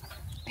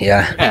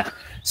 Yeah.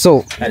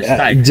 So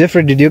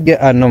Jeffrey, did you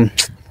get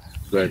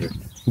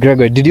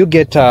Gregor, did you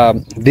get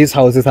these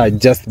houses are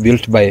just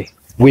built by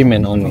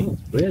women only?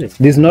 Really?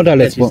 This is not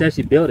a She said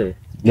she built it.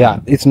 yeah,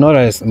 it's not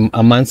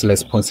a man's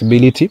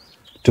responsibility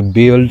to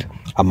build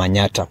a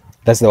Manyata.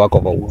 That's the work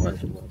of a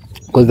woman.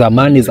 Because the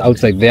man is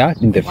outside there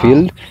in the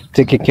field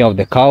taking care of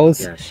the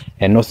cows, Yes.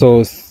 and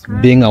also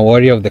being a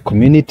warrior of the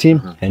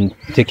community and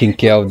taking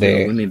care of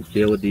the Women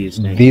build these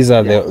things. these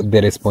are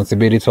the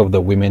responsibilities of the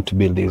women to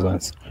build these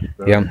ones.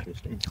 Yeah.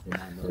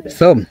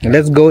 So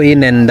let's go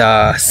in and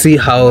see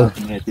how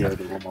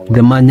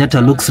the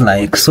Manyata looks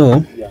like.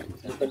 So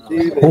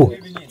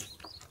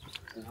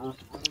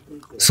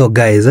so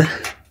guys, I'm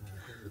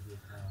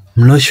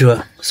not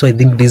sure. So I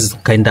think this is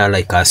kind of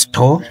like a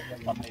store,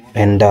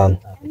 and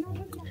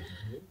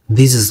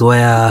this is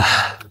where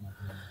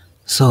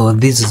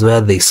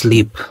they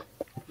sleep.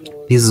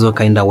 This is what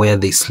kind of where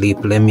they sleep.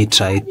 Let me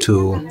try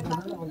to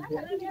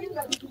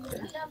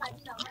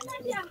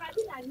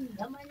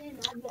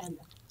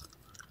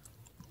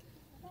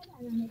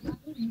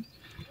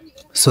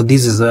so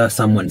this is where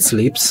someone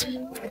sleeps.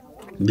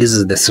 This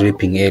is the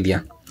sleeping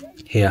area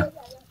here,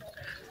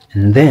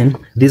 and then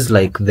this is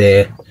like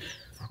the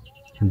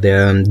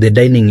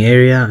dining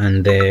area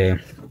and the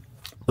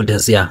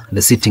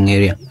sitting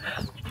area.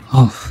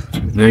 Oh,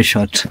 very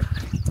short.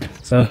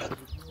 So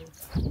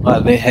where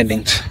are they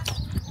heading to?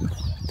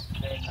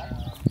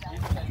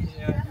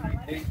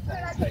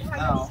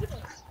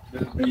 The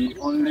will be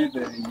only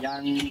the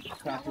young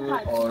cattle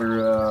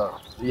or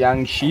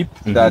young sheep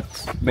that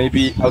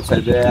maybe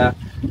outside there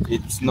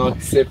it's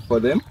not safe for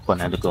them For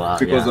them to go out,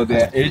 because yeah. of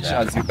their age,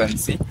 as you can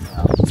see.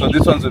 So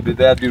these ones will be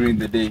there during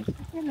the day.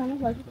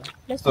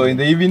 So in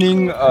the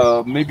evening,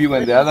 maybe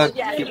when the other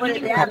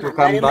cattle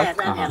come back,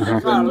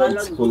 then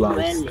it's full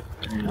house.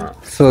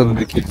 So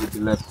The kids will be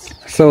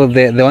left. so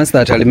the ones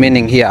that are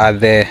remaining here are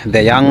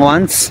the young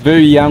ones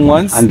Very young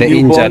ones and the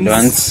injured newborns.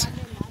 ones.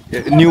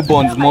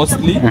 Newborns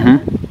mostly.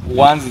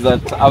 Ones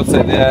that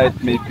outside there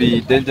it may be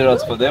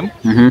dangerous for them,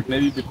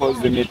 maybe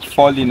because they may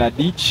fall in a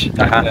ditch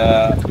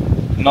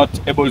and not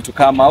able to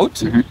come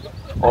out,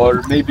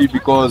 or maybe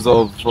because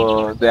of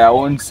their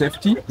own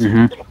safety.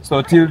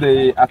 So till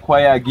they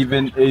acquire a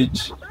given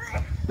age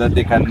that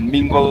they can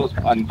mingle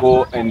and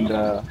go and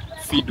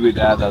feed with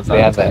the others.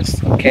 The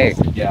others. Okay.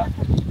 Yeah.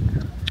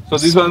 So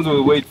these ones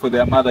will wait for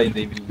their mother in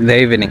the evening. In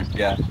the evening.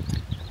 Yeah.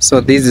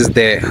 So this is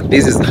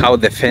how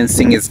the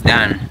fencing is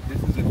done.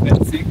 This is the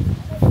fencing.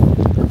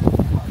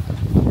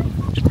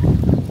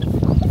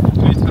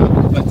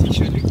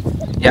 Partitioning.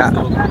 Yeah.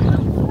 So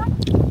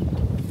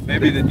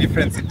maybe the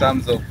difference in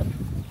terms of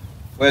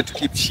where to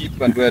keep sheep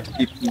and where to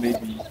keep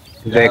maybe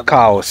The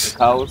cows. The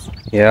cows.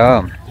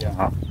 Yeah.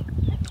 Yeah.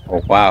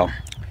 Oh wow.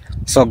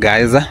 So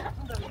guys,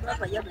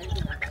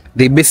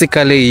 they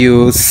basically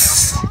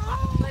use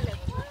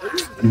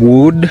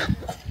wood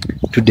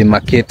to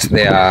demarcate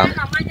their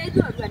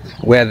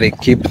where they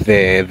keep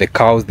the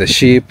cows, the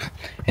sheep,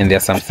 and there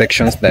are some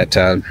sections that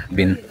have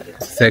been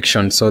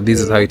sectioned. So this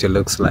is how it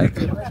looks like.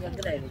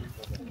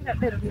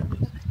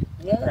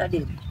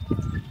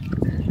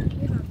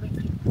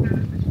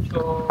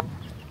 So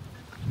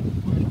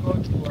we'll go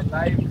to a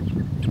live.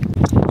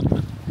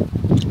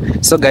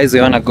 So guys,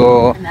 we wanna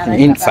go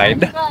inside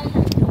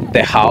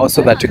the house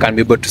so that you can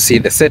be able to see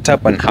the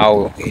setup and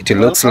how it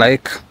looks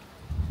like.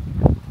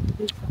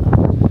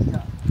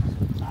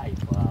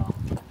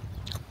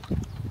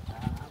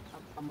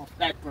 I'm a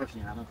fat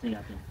person. I don't think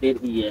I can fit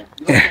here.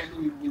 Yeah.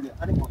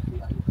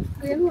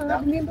 They live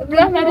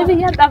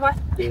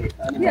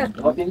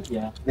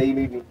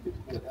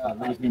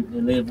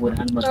with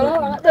animals.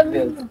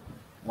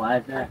 Why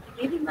is that?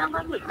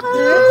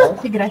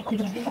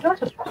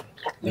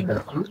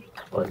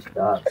 What is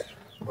that?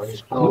 What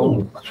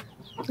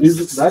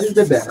is That is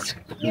the bed.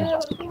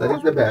 That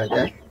is the bed,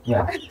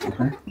 yeah?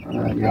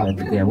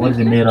 Yeah, what is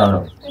it made out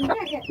of?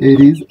 It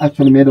is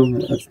actually made of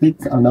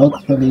sticks and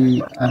actually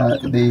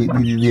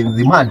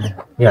the mud.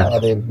 Yeah.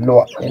 The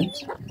lower end.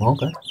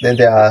 Okay. Then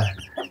there are,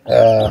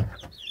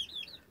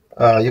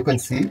 you can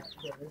see.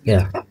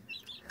 Yeah.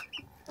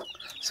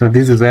 So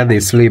this is where they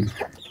sleep.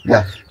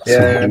 Yeah.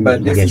 Yeah,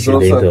 but this is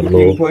also a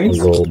cooking point.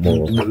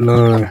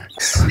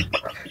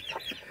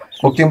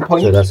 Cooking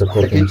point. So that's a the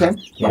cooking. kitchen.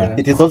 Yeah.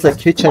 It is also a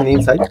kitchen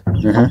inside.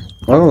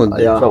 Oh,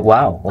 Yeah. So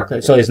wow.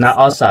 Okay. So it's not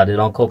outside. They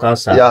don't cook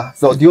outside. Yeah.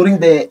 So during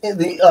the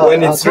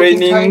When it's cooking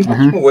raining,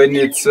 time, when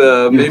it's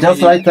maybe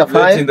just light a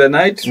fire. late in the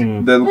night,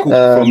 they'll cook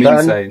from then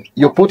inside.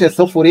 you put a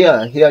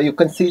sufuria here. You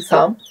can see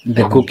some.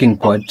 the cooking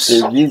pot.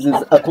 This is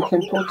a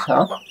cooking pot.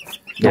 Huh?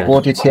 You Yeah.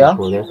 put it here.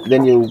 Cool, yeah.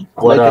 Then you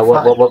What, light a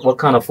fire. what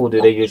kind of food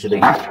do they usually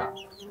eat?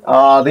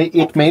 They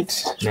eat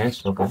meat,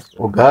 Yes. Okay.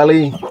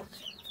 ugali.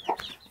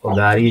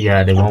 Ogari,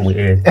 yeah, the one we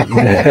ate.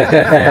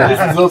 This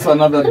is also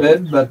another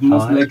bed, but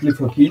most likely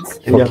for kids.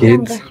 For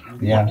kids.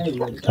 Yeah.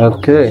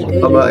 Okay.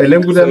 So it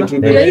will be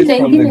raised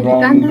from the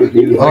ground.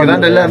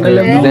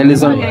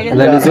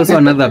 There is also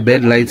another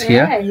bed right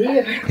here.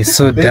 It's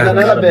so There's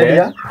another dark. bed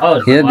here.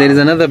 Oh, Yeah, there is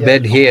another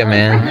bed here,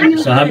 man.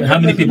 so how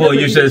many people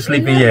usually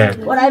sleep in here?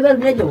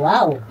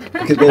 Wow.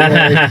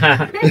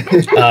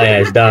 Oh yeah,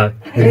 it's dark.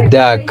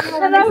 Dark.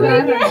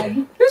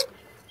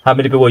 How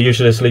many people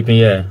usually sleep in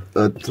here?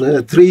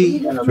 Three.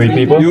 3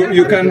 people?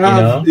 You can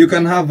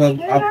have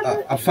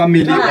a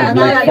family of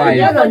like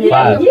 5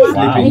 Five.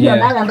 sleeping here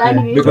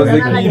because the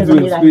kids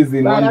will squeeze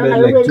in one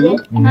bed like 2,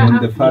 and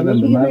the father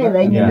and the mother,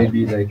 and Yeah.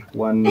 maybe like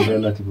one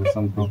relative or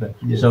something.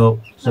 So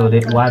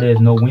why there's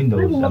no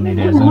windows? I mean,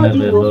 there's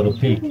only a little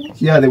peak.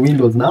 Yeah, the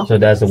windows now. So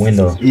that's the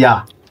window.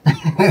 Yeah.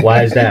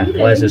 Why is that?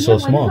 Why is it so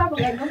small?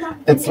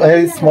 It's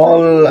very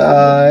small.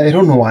 I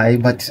don't know why,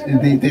 but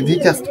they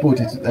just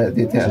put it.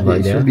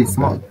 It should be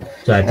small.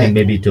 So I think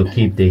maybe to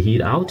keep the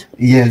heat out.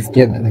 Yes.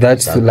 Yeah,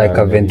 that's like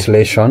a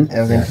ventilation.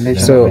 A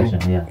ventilation. So,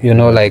 Yeah. you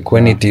know, like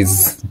when it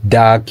is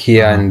dark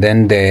here and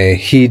then the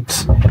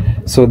heat,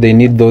 so they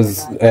need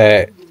those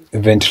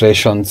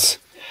ventilations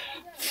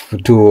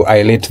to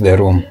aerate the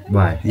room.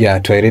 Right. Yeah,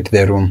 to aerate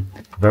the room.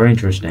 Very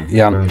interesting.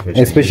 Yeah, Very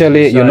interesting.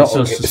 especially, you know,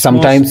 so small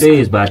sometimes-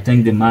 space, but I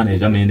think they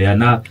manage. I mean, they are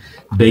not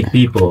big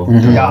people.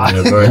 Yeah.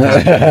 They're very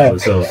tiny people,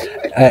 so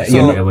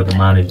you know- they're able to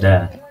manage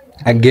that.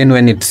 Again,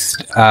 when it's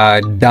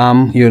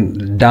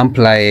damp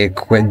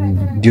like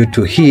when due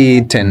to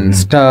heat and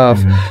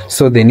stuff,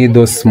 so they need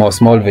those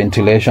small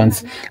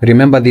ventilations.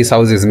 Remember, this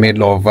house is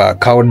made of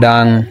cow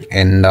dung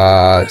and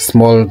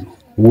small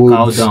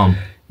wood.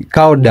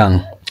 Cow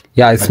dung.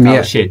 Yeah, it's Cow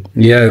smeared. shit.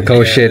 Yeah,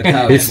 cow shit.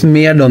 It's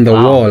smeared on the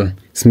wall.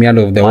 Smeared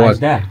of the Why wall. is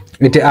that?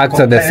 It acts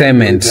as the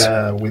cement.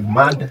 With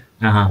mud.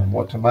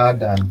 water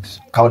mud and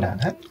cow dung.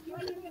 Huh?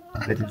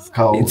 That is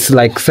cow. It's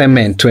like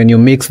cement. When you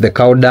mix the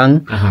cow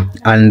dung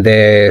and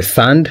the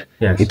sand,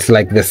 it's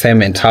like the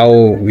cement. How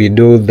we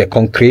do the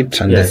concrete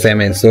and the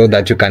cement, so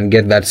that you can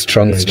get that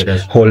strong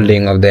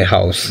holding of the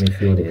house.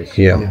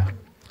 Yeah.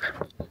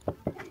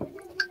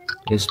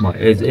 It's smart.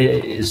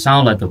 It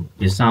sounds like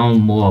it sounds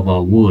more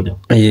about wood.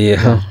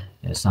 Yeah.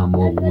 It sounds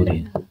more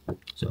woody.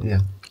 So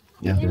it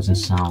doesn't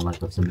sound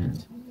like a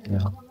cement.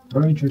 Yeah.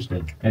 Very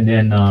interesting. And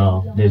then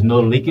there's no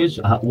leakage.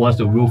 What's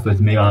the roof is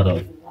made out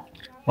of?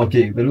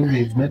 Okay, the roof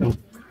is made of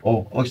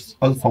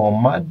also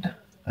mud,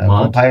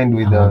 combined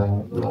with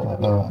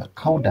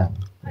cow dung.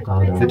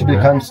 So it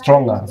becomes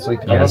stronger. So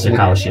it cannot it's a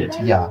cow shit.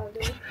 Yeah.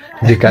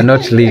 They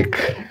cannot leak.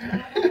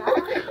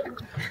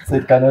 So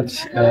it cannot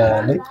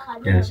leak.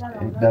 Yes.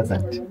 It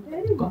doesn't.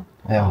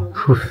 Yeah.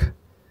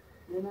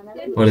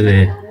 What are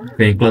they?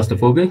 Being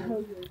claustrophobic?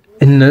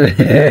 No,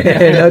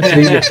 not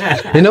really.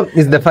 You know,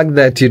 it's the fact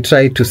that you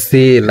try to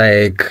see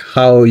like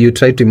how you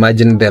try to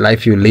imagine the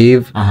life you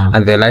live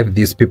and the life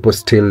these people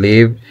still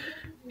live.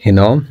 You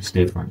know, It's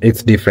different.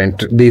 it's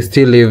different. They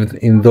still live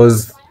in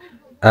those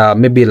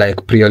maybe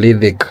like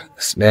Paleolithic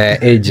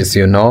ages.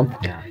 You know,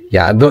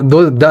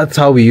 that's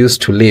how we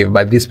used to live.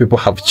 But these people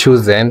have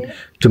chosen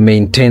to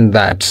maintain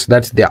that.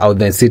 That's their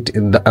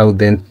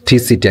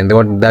authenticity,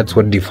 and that's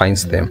what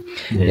defines them.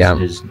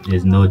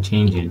 There's no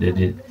changing.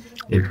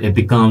 It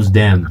becomes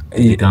them.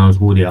 It becomes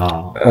who they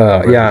are.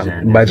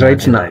 But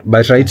right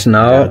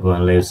now, go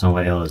and live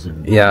somewhere else.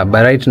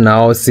 but right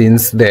now,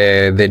 since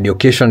the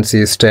education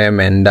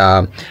system and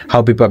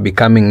how people are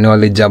becoming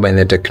knowledgeable in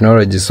the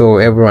technology, so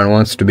everyone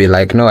wants to be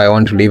like, no, I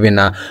want to live in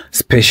a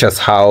spacious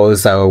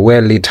house, a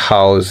well lit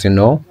house, you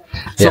know.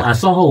 So I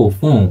saw her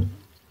phone.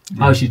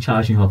 How is she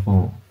charging her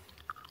phone?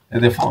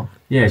 The phone.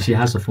 Yeah, she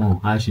has a phone.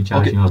 How is she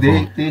charging her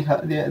phone?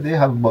 They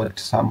have bought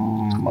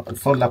some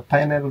solar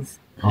panels.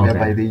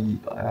 Whereby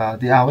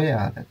they are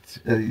aware that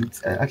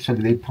it's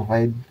actually they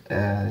provide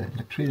I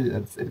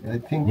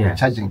think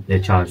charging. They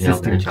charge.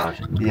 System. They're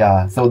charging.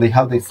 Yeah, so they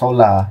have the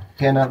solar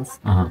panels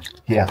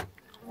here.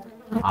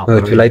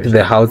 So to light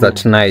the house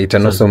at night,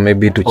 and also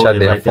maybe to charge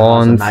their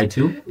phones. The house at night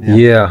too?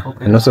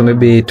 And also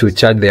maybe to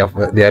charge their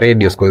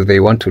radios, because they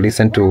want to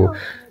listen to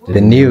the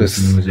news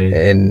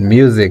and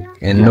music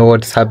and know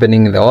what's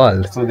happening in the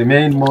world. So the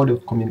main mode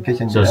of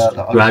communication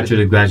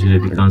gradually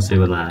becomes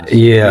civilized.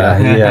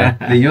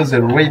 They use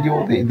the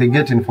radio. They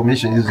get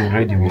information using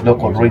radio,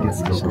 local radio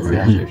stations.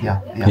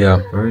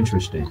 Very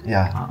interesting.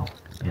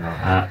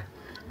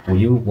 Will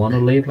you want to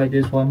live like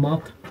this for a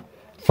month?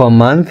 For a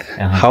month?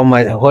 How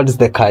much? What is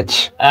the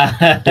catch?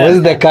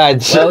 What's the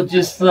catch? Well,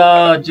 just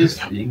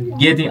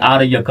getting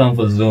out of your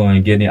comfort zone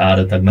and getting out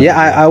of technology.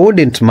 I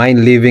wouldn't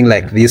mind living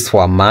like this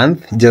for a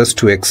month, just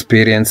to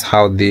experience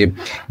how the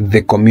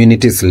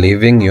community is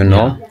living, you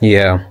know.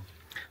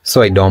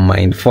 So I don't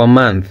mind for a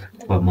month.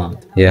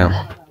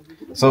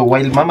 So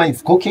while Mama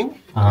is cooking,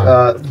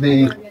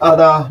 the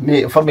other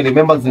family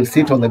members will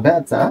sit on the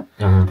beds,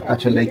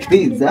 actually like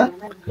this.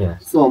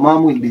 So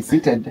Mom will be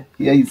seated.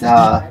 Here is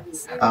her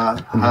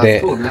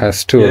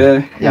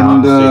stool.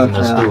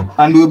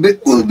 And we'll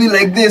be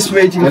like this,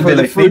 waiting for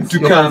the food to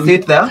come.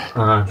 Sit there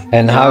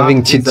and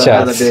having chit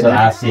chats.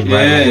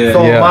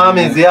 So Mom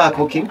is here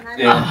cooking.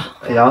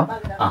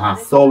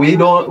 So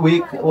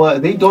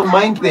they don't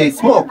mind the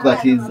smoke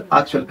that is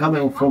actually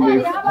coming from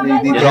the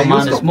They don't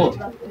mind the smoke.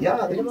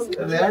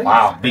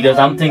 Wow, because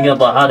I'm thinking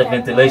about how the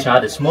ventilation, how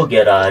the smoke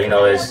get out. You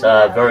know, it's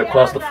very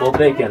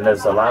claustrophobic and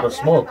there's a lot of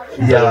smoke.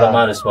 They don't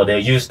mind the smoke. They're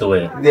used to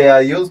it. They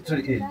are used to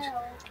it,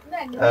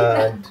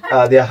 and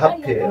they are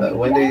happy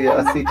when they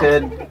are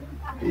seated.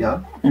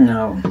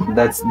 Now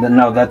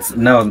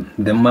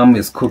the mom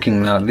is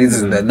cooking now. This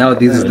is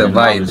the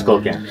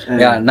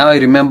vibe. Now I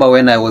remember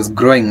when I was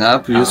growing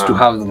up, we used to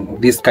have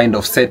this kind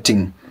of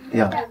setting.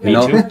 You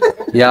know,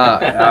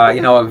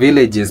 in our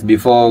villages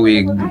before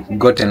we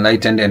got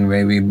enlightened and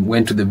when we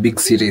went to the big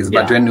cities.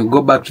 But when you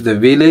go back to the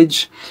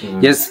village,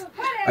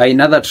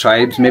 in other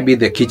tribes, maybe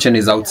the kitchen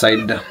is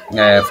outside,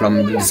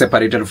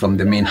 separated from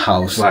the main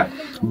house.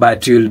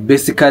 But you'll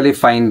basically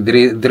find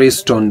three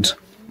stoned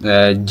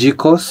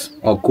jikos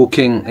or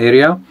cooking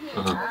area,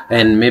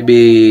 and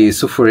maybe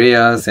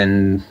sufurias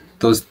and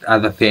those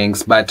other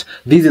things. But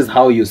this is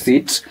how you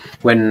sit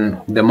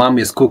when the mom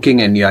is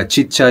cooking and you are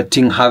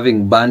chit-chatting,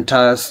 having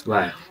banters,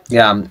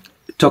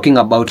 talking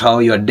about how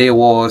your day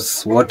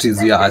was, what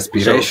is your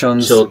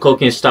aspirations. So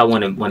cooking start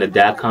when the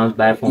dad comes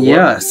back from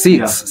work?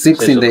 6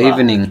 in the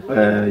evening.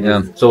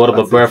 So what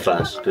about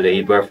breakfast? Do they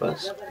eat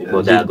breakfast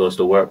before dad goes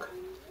to work?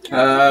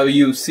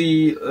 You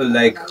see,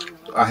 like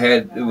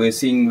ahead, we're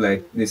seeing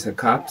like these are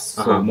cups,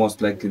 so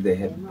most likely they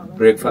had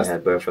breakfast. They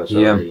had breakfast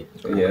already.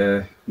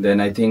 Then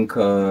I think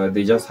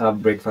they just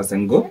have breakfast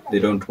and go. They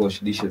don't wash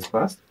dishes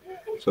first,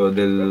 so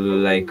they'll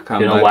like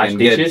come back and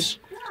dishes?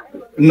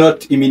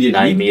 Not immediately.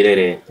 Not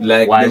immediately.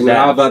 Like they will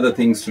have other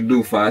things to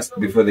do first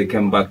before they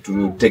come back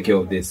to take care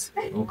of this.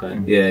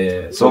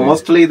 Okay. So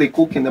mostly they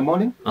cook in the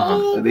morning.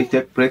 They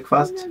take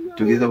breakfast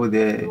together with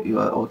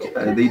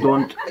they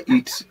don't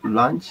eat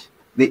lunch.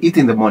 they eat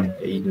in the morning.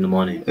 They eat in the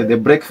morning. The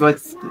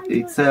breakfast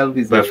itself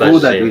is Breakfast, the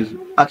food that yeah. will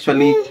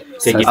actually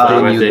Take it for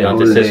the rest of the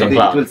until 6 it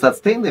o'clock. will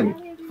sustain them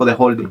for the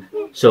whole day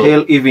So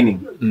till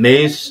evening.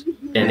 maize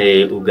and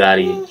the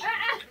ugari.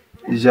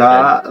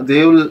 Yeah,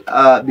 they will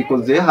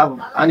because they have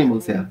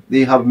animals here.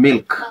 They have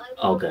milk.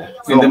 Okay.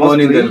 In the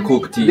morning mostly, they'll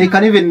cook tea. They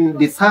can even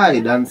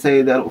decide and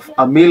say that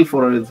a meal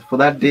for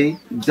that day,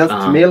 just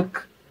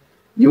milk.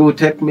 You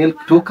take milk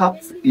 2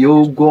 cups.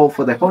 You go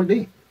for the whole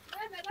day.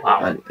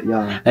 Wow.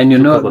 Yeah. And you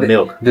know, cup of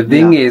milk. the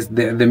thing is,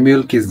 the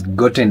milk is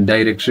gotten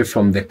directly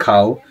from the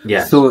cow,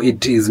 Yes. so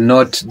it is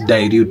not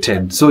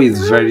diluted, so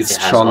it's very has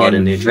strong all the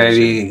and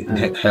nutrition.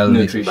 very healthy.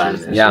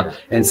 Nutritious. Yeah,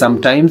 and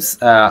sometimes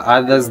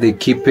others they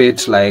keep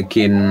it like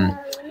in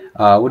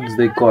what do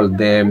they call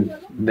them?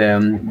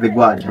 The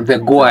guard. The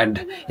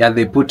gourd. Yeah,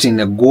 they put in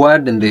a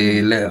gourd and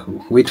they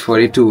wait for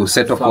it to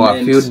settle for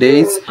a few Ferment.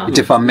 days.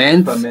 It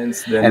ferments,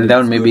 Ferments, then and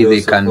then it's maybe good they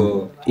also can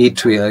for-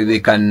 eat. They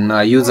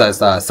can use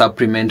as a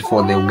supplement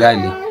for the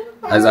ugali,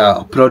 as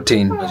a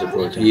protein. As a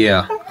protein.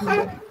 Yeah.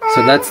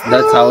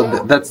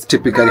 So that's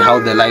typically how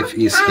the life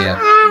is here.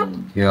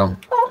 Yeah.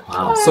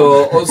 Wow.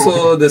 So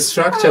also the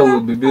structure will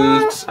be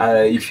built.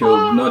 If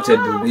you've noted,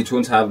 it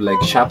won't have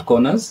like sharp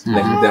corners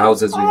like the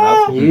houses we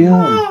have.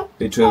 Yeah.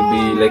 It will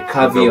be like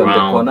curvy on the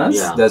Round, corners.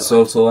 yeah. That's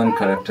also one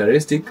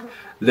characteristic.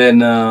 Then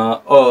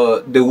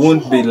they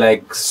won't be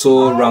like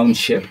so round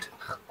shaped.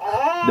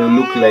 They'll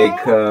look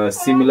like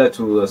similar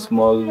to a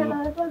small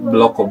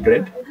block of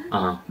bread.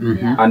 Uh-huh.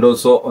 And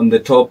also on the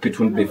top it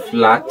will be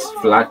flat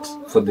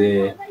for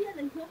the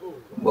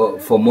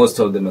for most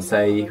of the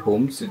Maasai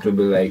homes. It will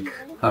be like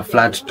A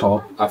flat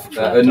top,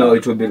 no,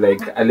 it will be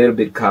like a little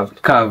bit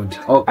curved. curved.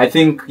 Oh, I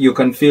think you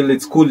can feel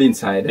it's cool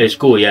inside. It's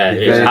cool, yeah.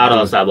 It's Very hot cool.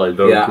 outside, but it's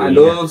very Yeah, cool. and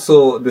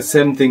also the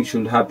same thing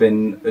should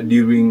happen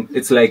during.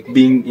 It's like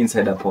being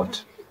inside a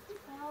pot.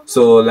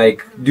 So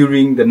like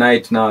during the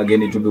night now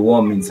again it will be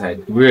warm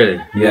inside. Really?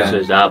 Yeah. So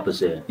it's the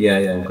opposite. Yeah,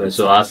 yeah. Okay,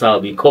 so outside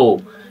will be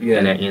cold, Yeah.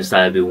 and then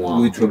inside will be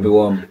warm. Which will be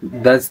warm.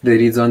 that's the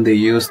reason they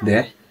use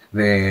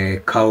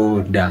the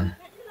cow dung.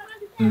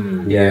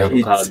 Yeah,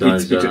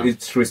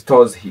 it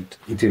restores heat.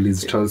 It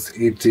restores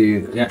it.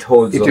 It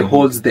holds It on.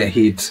 holds the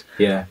heat.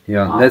 Yeah.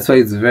 Yeah, that's why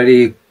it's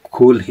very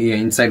cool here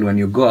inside. When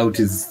you go out,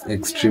 it's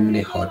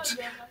extremely hot.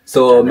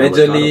 So I never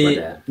thought about majorly,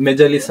 that.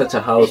 majorly such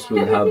a house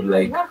will have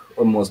like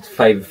almost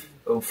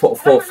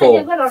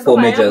four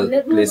major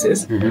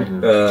places.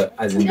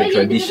 As in the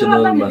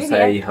traditional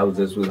Maasai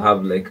houses will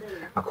have like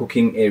a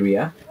cooking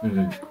area,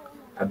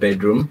 a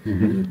bedroom,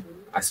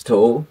 a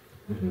store,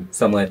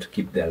 somewhere to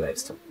keep their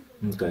livestock.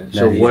 Okay.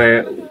 So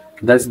where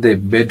That's the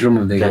bedroom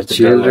of the that's the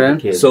children.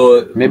 kids.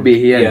 So Maybe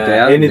here and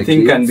there. the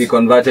anything can be kids.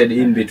 converted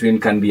in between,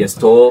 can be a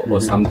store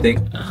or something.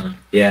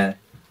 Yeah.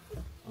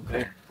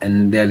 Okay.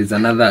 And there is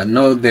another.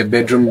 No, the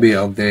bedroom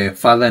of the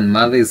father and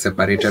mother is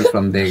separated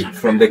from the Kids.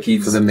 from the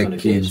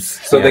kids.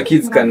 So Yeah. the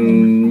kids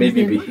can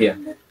maybe be here.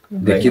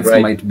 The Like kids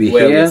right might be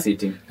where we're here,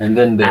 sitting. and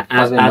then the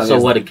father and I mother saw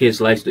is- what the kids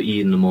likes to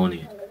eat in the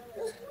morning.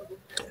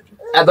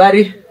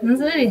 Habari,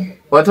 Nzuri.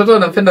 watoto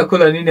wanapenda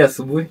kula nini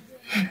asubuhi?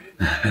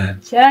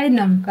 Chai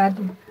na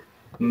mkate.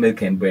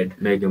 Milk and bread.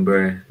 Milk and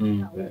bread.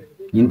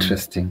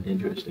 Interesting.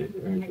 Interesting.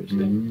 Very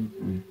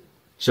interesting.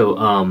 So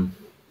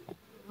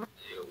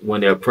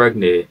when they're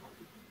pregnant,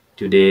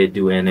 do they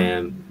do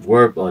any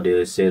work, or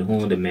they sit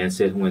home? The man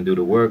sit home and do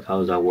the work. How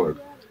does that work?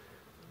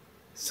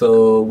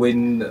 So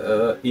when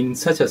in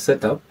such a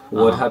setup,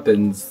 what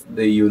happens?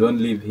 You don't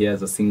live here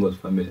as a single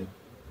family.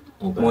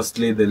 Okay.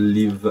 Mostly they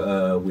live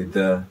with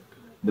the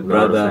Another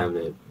brother,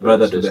 family,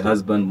 brother to the sister.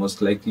 husband,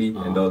 most likely,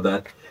 and all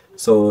that.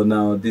 So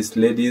now these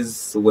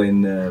ladies,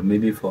 when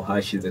maybe for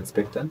her she's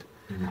expectant,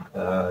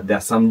 there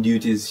are some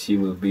duties she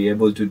will be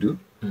able to do,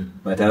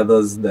 but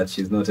others that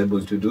she's not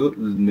able to do,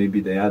 maybe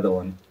the other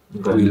one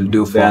Will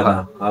do for the her.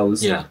 other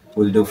house Yeah.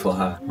 will do for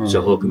her.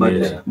 So whole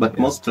community. But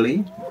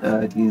mostly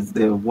it is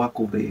the work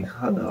of the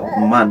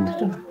man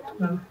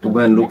to go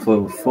and look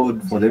for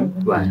food for them.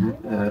 Right.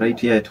 Right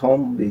here at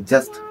home, they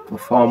just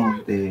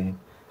perform the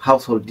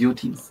household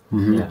duties,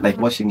 like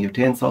washing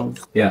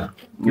utensils, Yeah.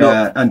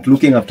 and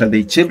looking after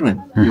their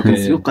children.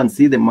 You can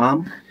see the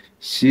mom.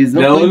 She's not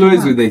They're going to always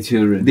work. with their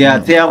children. They are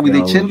there with the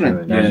always children,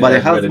 with their but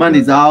the children. husband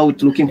is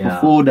out looking for Yeah.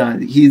 food,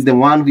 and he's the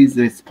one who is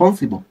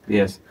responsible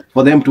Yes.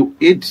 for them to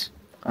eat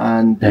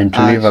and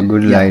to live a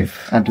good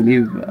life. and to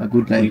live a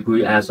good life.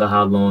 We asked her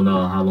how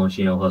long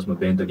she and her husband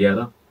been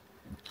together.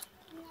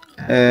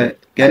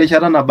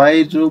 Kerishara na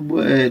baitu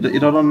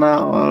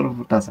irorona or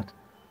tasat.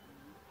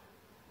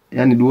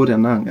 Yani duote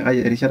nang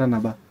kaya erishara na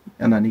ba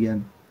yana ni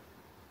gani?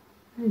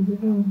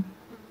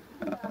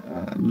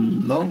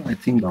 Long, I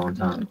think. Long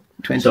time.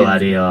 20 So are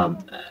they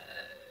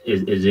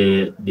is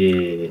it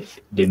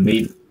they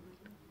meet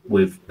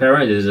with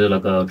parents? Is it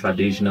like a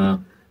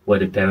traditional where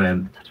the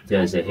parent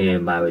tells her, hey,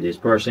 marry this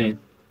person?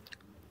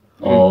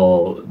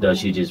 Or does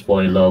she just fall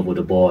in love with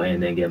the boy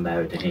and then get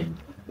married to him?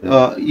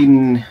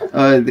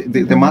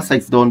 The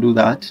Maasais don't do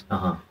that.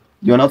 Uh-huh.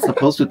 You're not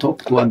supposed to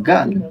talk to a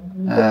girl.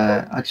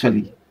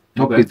 Actually,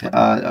 talk Okay.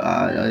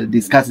 with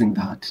discussing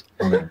that.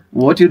 Okay.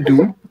 What you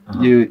do,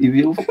 if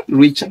you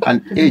reach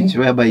an age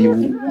whereby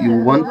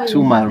you want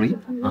to marry,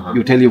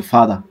 you tell your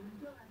father.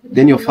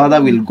 Then your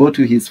father will go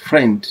to his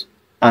friend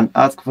and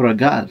ask for a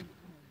girl.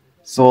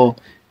 So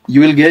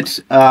you will get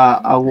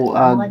a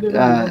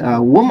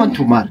woman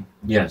to marry.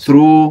 Yes.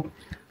 Through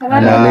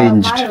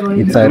Arranged.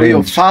 It's through your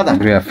arranged. father.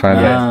 Through your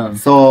father.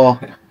 So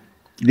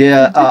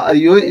there,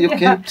 you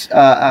can't. You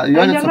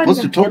are not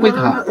supposed to talk with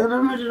her.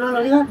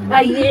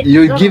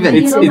 You're given.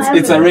 It's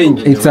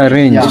arranged. It's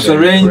arranged. It's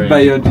arranged by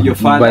your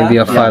father. By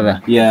your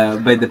father. Yeah,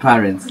 by the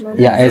parents.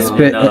 Yeah,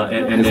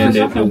 And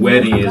then the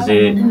wedding is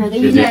it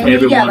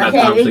everyone that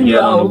comes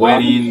together on the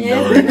wedding,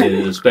 or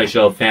the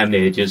special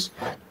family, just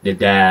the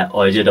dad,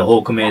 or is it the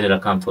whole community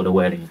that comes for the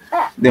wedding?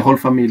 The whole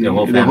family, the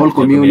whole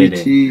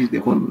community, the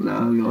whole.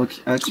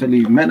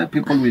 Actually, many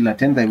people will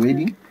attend the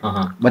wedding,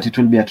 but it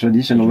will be a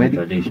traditional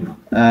wedding.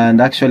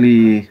 And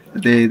actually,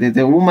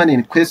 the woman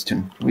in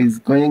question who is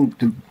going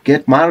to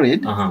get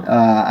married,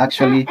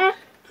 actually,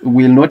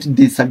 will not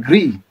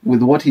disagree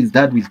with what his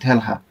dad will tell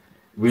her.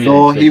 Really?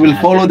 So he will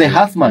follow the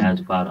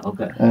husband.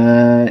 Okay.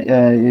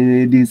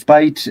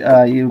 Despite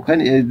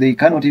they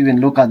cannot even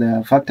look at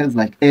the factors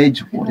like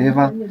age,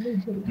 whatever.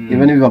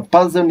 Even if a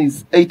person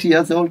is 80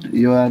 years old,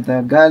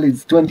 the girl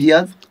is 20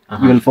 years,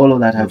 you will follow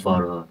that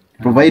husband.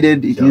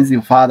 Provided it is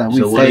your father who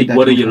so said that.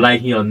 Whether you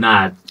like him or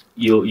not,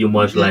 you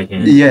must like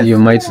him. Yes. You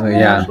might,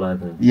 yeah.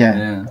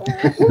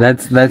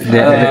 That's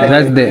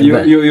the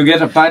You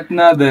get a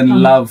partner, then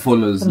love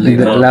follows.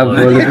 love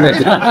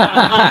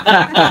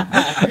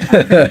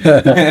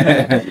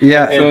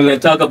Yeah. So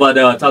talk about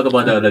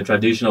the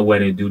traditional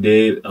wedding. Do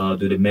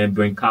the men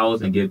bring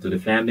cows and give to the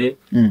family,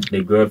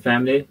 the girl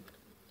family?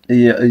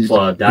 Yeah,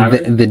 for dowry?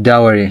 The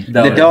dowry.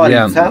 The dowry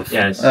itself.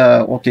 Yes.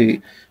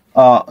 Okay.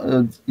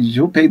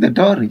 You pay the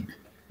dowry.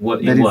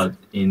 What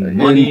in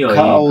money or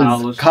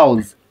cows?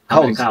 Cows.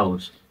 How many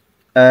cows?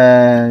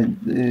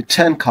 10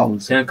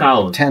 cows. 10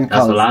 cows. 10 That's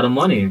cows. a lot of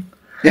money.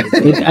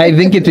 I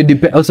think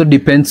it also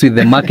depends with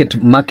the market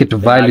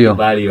value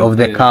of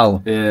the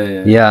cow.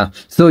 Yeah.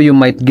 So you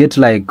might get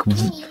like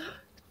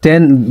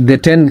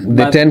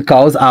 10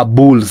 cows are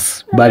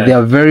bulls, but they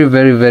are very,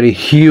 very, very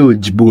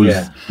huge bulls.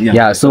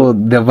 Yeah. So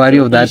the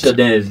value of that each of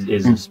them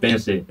is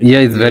expensive. Yeah,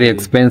 it's very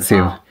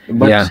expensive.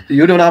 But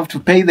you don't have to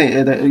pay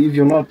if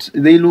you're not.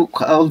 They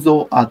look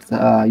also at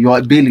your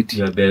ability.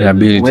 Your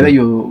ability. Whether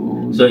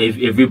you. So if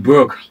you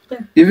broke.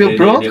 If you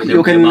broke,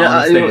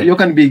 you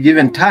can be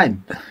given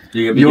time.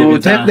 You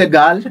take the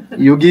girl,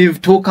 you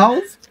give 2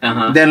 cows.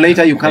 Then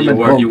later you come and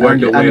give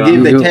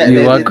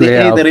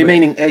the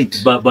remaining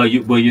 8. But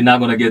you're not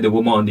gonna get the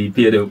woman on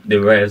the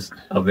rest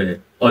of it.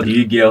 Or do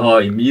you get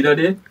her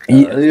immediately?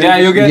 Yeah,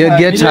 you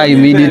get her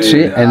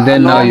immediately, and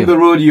then now the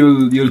road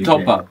you'll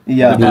top up.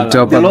 Yeah, you'll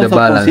top up the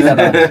balance.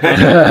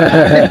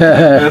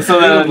 So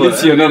that at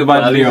least you're not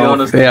badly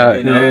off.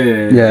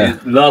 Yeah.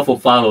 Love will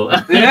follow.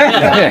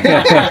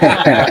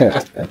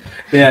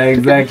 Yeah,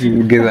 exactly.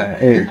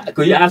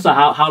 Could you ask her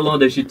how long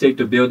does she take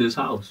to build this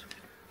house?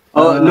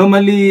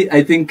 Normally,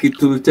 I think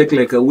it will take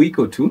like a week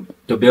or 2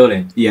 to build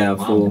it. Yeah,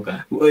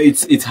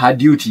 it's her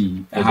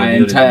duty, her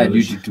entire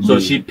duty to build. So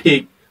she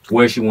picked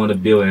where she want to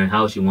build and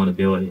how she want to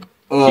build it.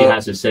 She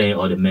has to say,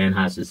 or the man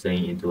has to say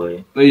into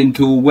it.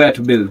 Into where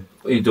to build.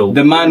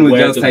 The man will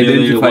just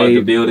identify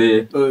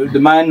the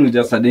man will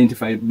just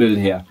identify build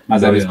here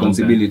as a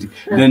responsibility.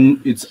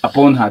 Then it's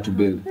upon her to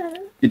build.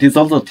 It is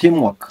also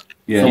teamwork.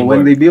 Yeah. So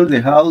when they build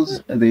the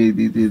house, the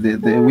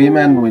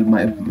women will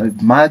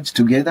merge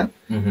together,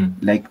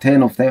 like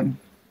 10 of them.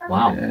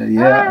 Wow.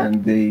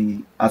 And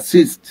they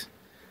assist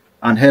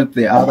and help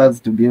the others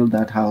to build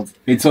that house.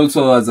 It's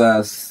also as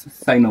a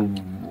sign of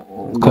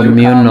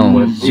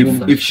communal.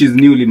 If she's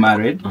newly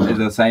married, it's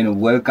a sign of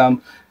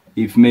welcome.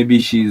 If maybe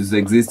she's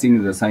existing,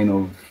 it's a sign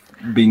of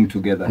being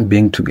together.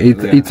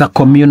 It's a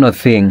communal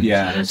thing.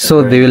 Yeah.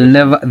 So they will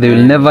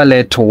never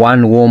let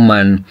one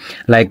woman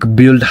like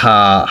build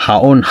her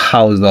own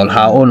house or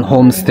her own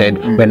homestead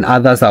when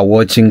others are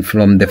watching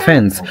from the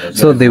fence.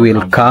 So they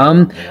will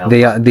come,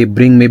 they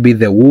bring maybe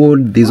the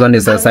wood. This one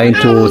is assigned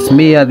to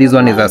smear, this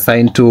one is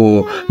assigned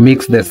to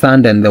mix the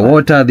sand and the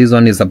water, this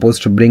one is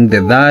supposed to bring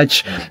the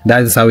thatch.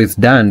 That's how it's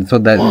done. So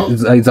that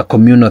it's a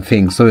communal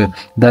thing. So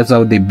that's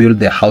how they build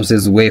their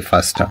houses way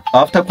faster.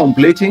 After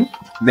completing,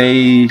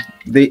 they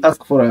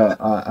ask for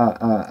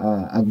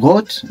a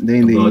goat,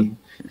 then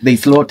they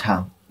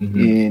slaughter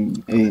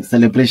in a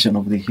celebration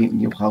of the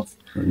new house.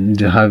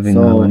 Having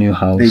a new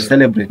house. They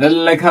celebrate.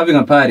 Like having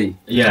a party.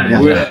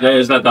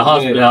 It's like a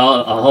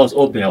house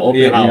open house.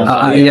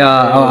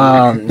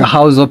 A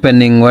house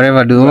opening,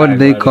 whatever. What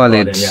they call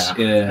it. It's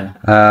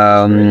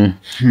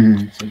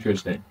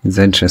interesting. It's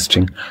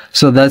interesting.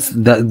 So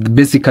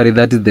basically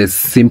that is the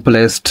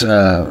simplest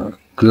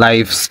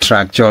life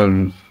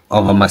structure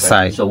of a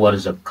Maasai. So what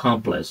is the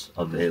complex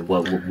of it?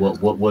 What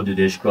do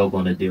they struggle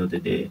on a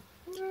day-to-day?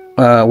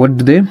 What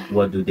do they?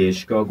 What do they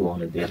struggle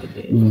on a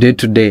day-to-day?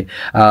 Day-to-day,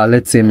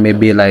 let's say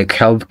maybe like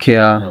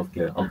healthcare.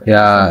 Okay.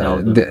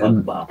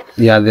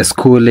 The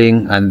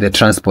schooling and the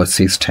transport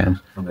system.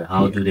 Okay.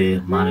 How do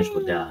they manage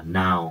with that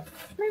now?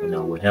 You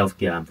know, with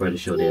healthcare, I'm pretty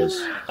sure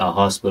there's a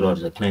hospital,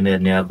 there's a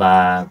clinic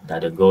nearby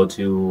that they go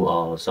to,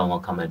 or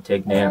someone come and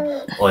take them,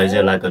 or is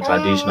it like a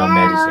traditional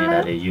medicine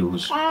that they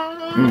use?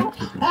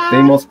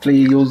 They mostly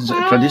use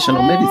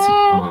traditional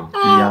medicine.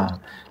 Yeah.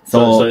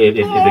 So if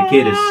a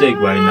kid is sick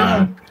right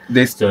now,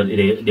 They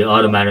they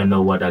automatically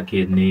know what that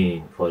kid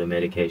need for the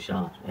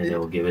medication, and they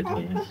will give it to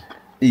him.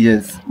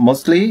 Yes,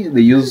 mostly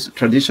they use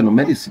traditional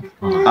medicine.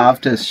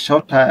 After a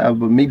short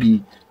time,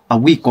 maybe a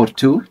week or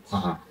two,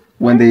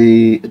 when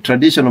the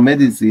traditional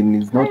medicine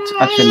is not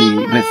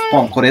actually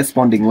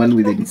corresponding well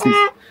with the disease,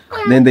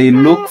 then they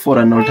look for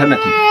an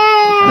alternative.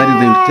 That is,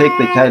 they will take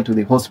the child to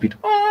the hospital.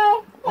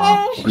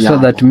 So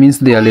that means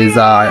there is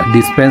a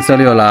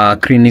dispensary or a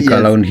clinic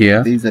around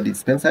here. There is a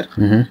dispensary.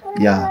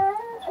 Yeah.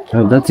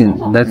 Oh,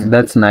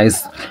 that's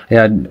nice.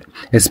 Yeah,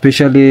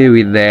 especially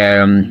with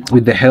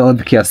the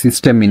healthcare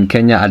system in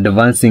Kenya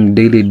advancing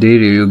daily.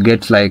 You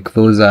get like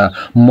those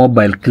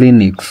mobile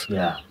clinics.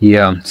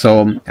 Yeah.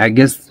 So I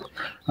guess,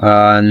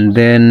 and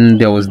then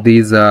there was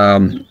this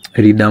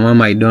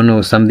Ridamama, I don't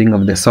know, something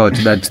of the sort,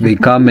 that they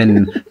come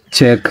and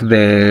check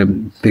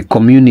the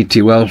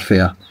community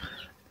welfare.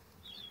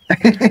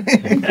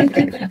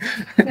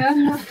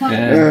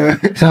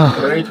 So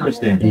Very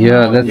interesting.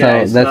 yeah,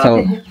 that's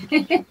how.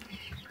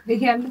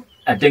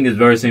 I think it's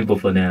very simple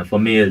for them. For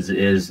me, it's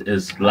a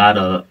lot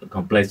of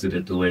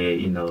complexity to it,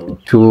 you know,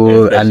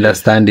 To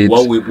understand it.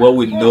 What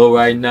we know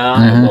right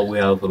now, what we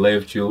have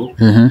lived through.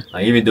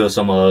 Even though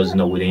some of us, you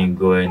know, we didn't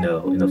go in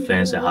a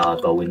fancy house,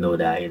 but we know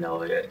that, you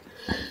know,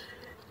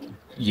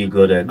 you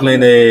go to a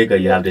clinic, or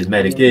you have this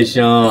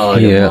medication, or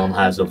your mom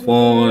has a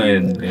phone,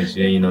 and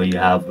you know, you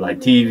have like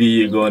TV,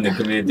 you go in the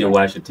community,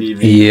 watch the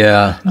TV.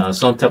 Yeah.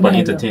 Some type of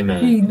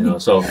entertainment, you know.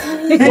 So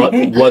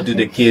what do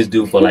the kids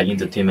do for like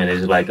entertainment?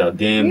 Is it like a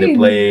game they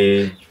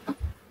play?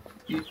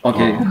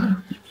 Okay.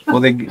 For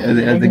the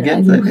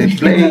games that they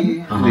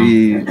play,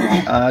 they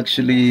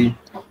actually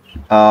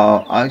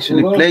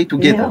play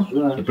together.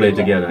 They play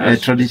together.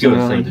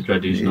 Traditional. The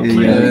traditional Yeah,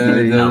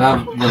 play. they'll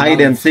have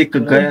Hide and seek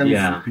games.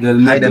 Yeah. they'll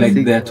make Hide and like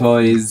seek. their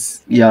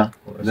toys. Yeah.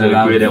 So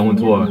they create their own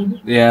tour.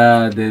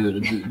 Yeah,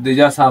 they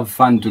just have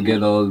fun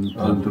together all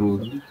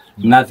through.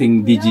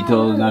 Nothing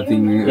digital,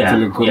 nothing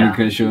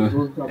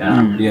telecommunication.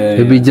 Yeah.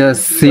 It'll be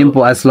just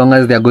simple as long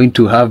as they're going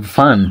to have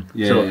fun.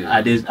 So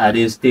at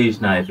this stage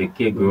now, if a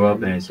kid grew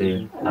up and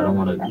say, I don't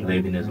want to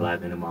live in this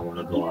life anymore, I want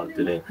to go out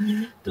to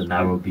the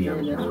Nairobi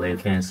and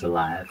live fancy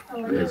life,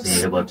 is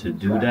he able to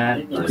do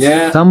that?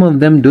 Yeah. Some of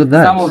them do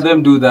that. Some of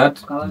them do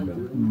that,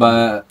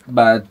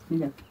 but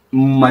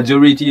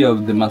majority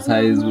of the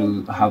Maasais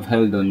will have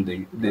held on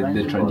the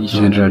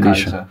tradition.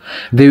 Culture.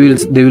 They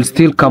will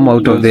still come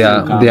out of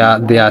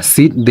their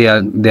seat,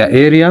 their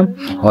area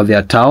or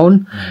their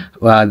town.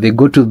 They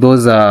go to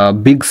those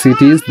big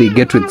cities. They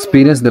get to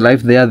experience the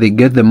life there. They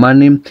get the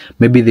money.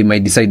 Maybe they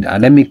might decide,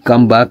 let me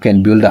come back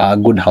and build a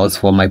good house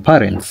for my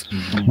parents.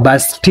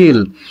 But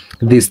still,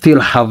 they still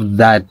have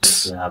that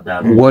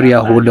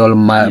warriorhood or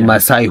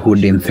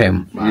Maasaihood in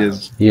them.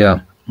 Yes.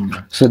 Yeah.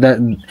 So that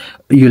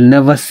you'll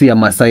never see a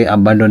Maasai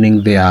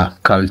abandoning their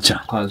culture.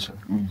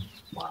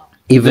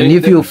 Even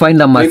if you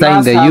find a Maasai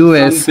in the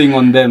US, something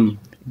on them.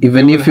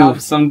 Even if you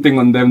have something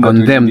on them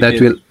that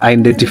will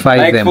identify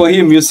like them. For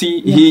him, you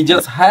see, he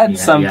just had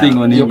something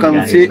on him. You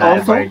can see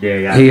also. Right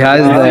there, He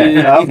has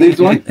You have this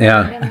one.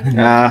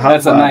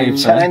 That's a knife.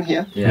 Shine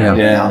here.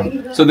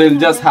 Yeah. So they'll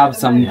just have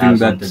something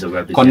that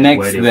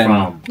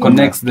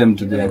connects them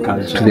to their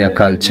culture. To their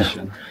culture.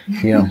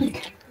 Yeah.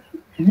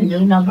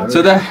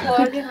 So that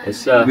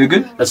we're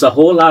good. It's a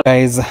whole lot.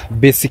 Guys,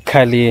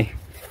 basically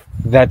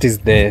that is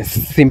the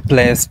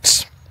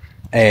simplest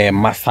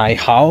Maasai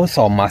house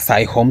or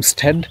Maasai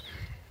homestead,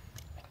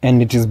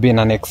 and it has been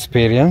an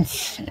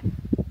experience.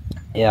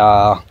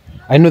 Yeah,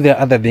 I know there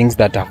are other things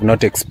that I've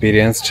not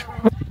experienced,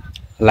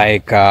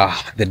 like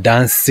the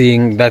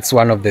dancing. That's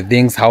one of the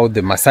things, how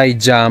the Maasai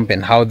jump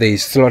and how they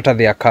slaughter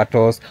their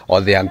cattle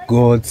or their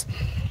goats.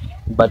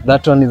 But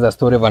that one is a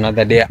story of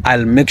another day.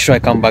 I'll make sure I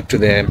come back to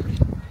the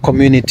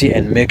community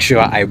and make sure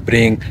I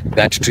bring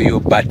that to you.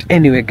 But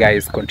anyway,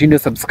 guys, continue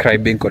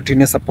subscribing,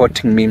 continue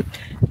supporting me,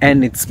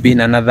 and it's been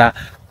another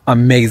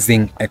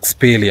amazing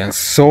experience.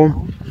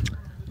 So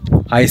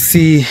I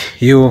see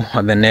you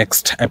on the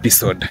next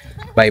episode.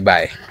 Bye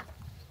bye.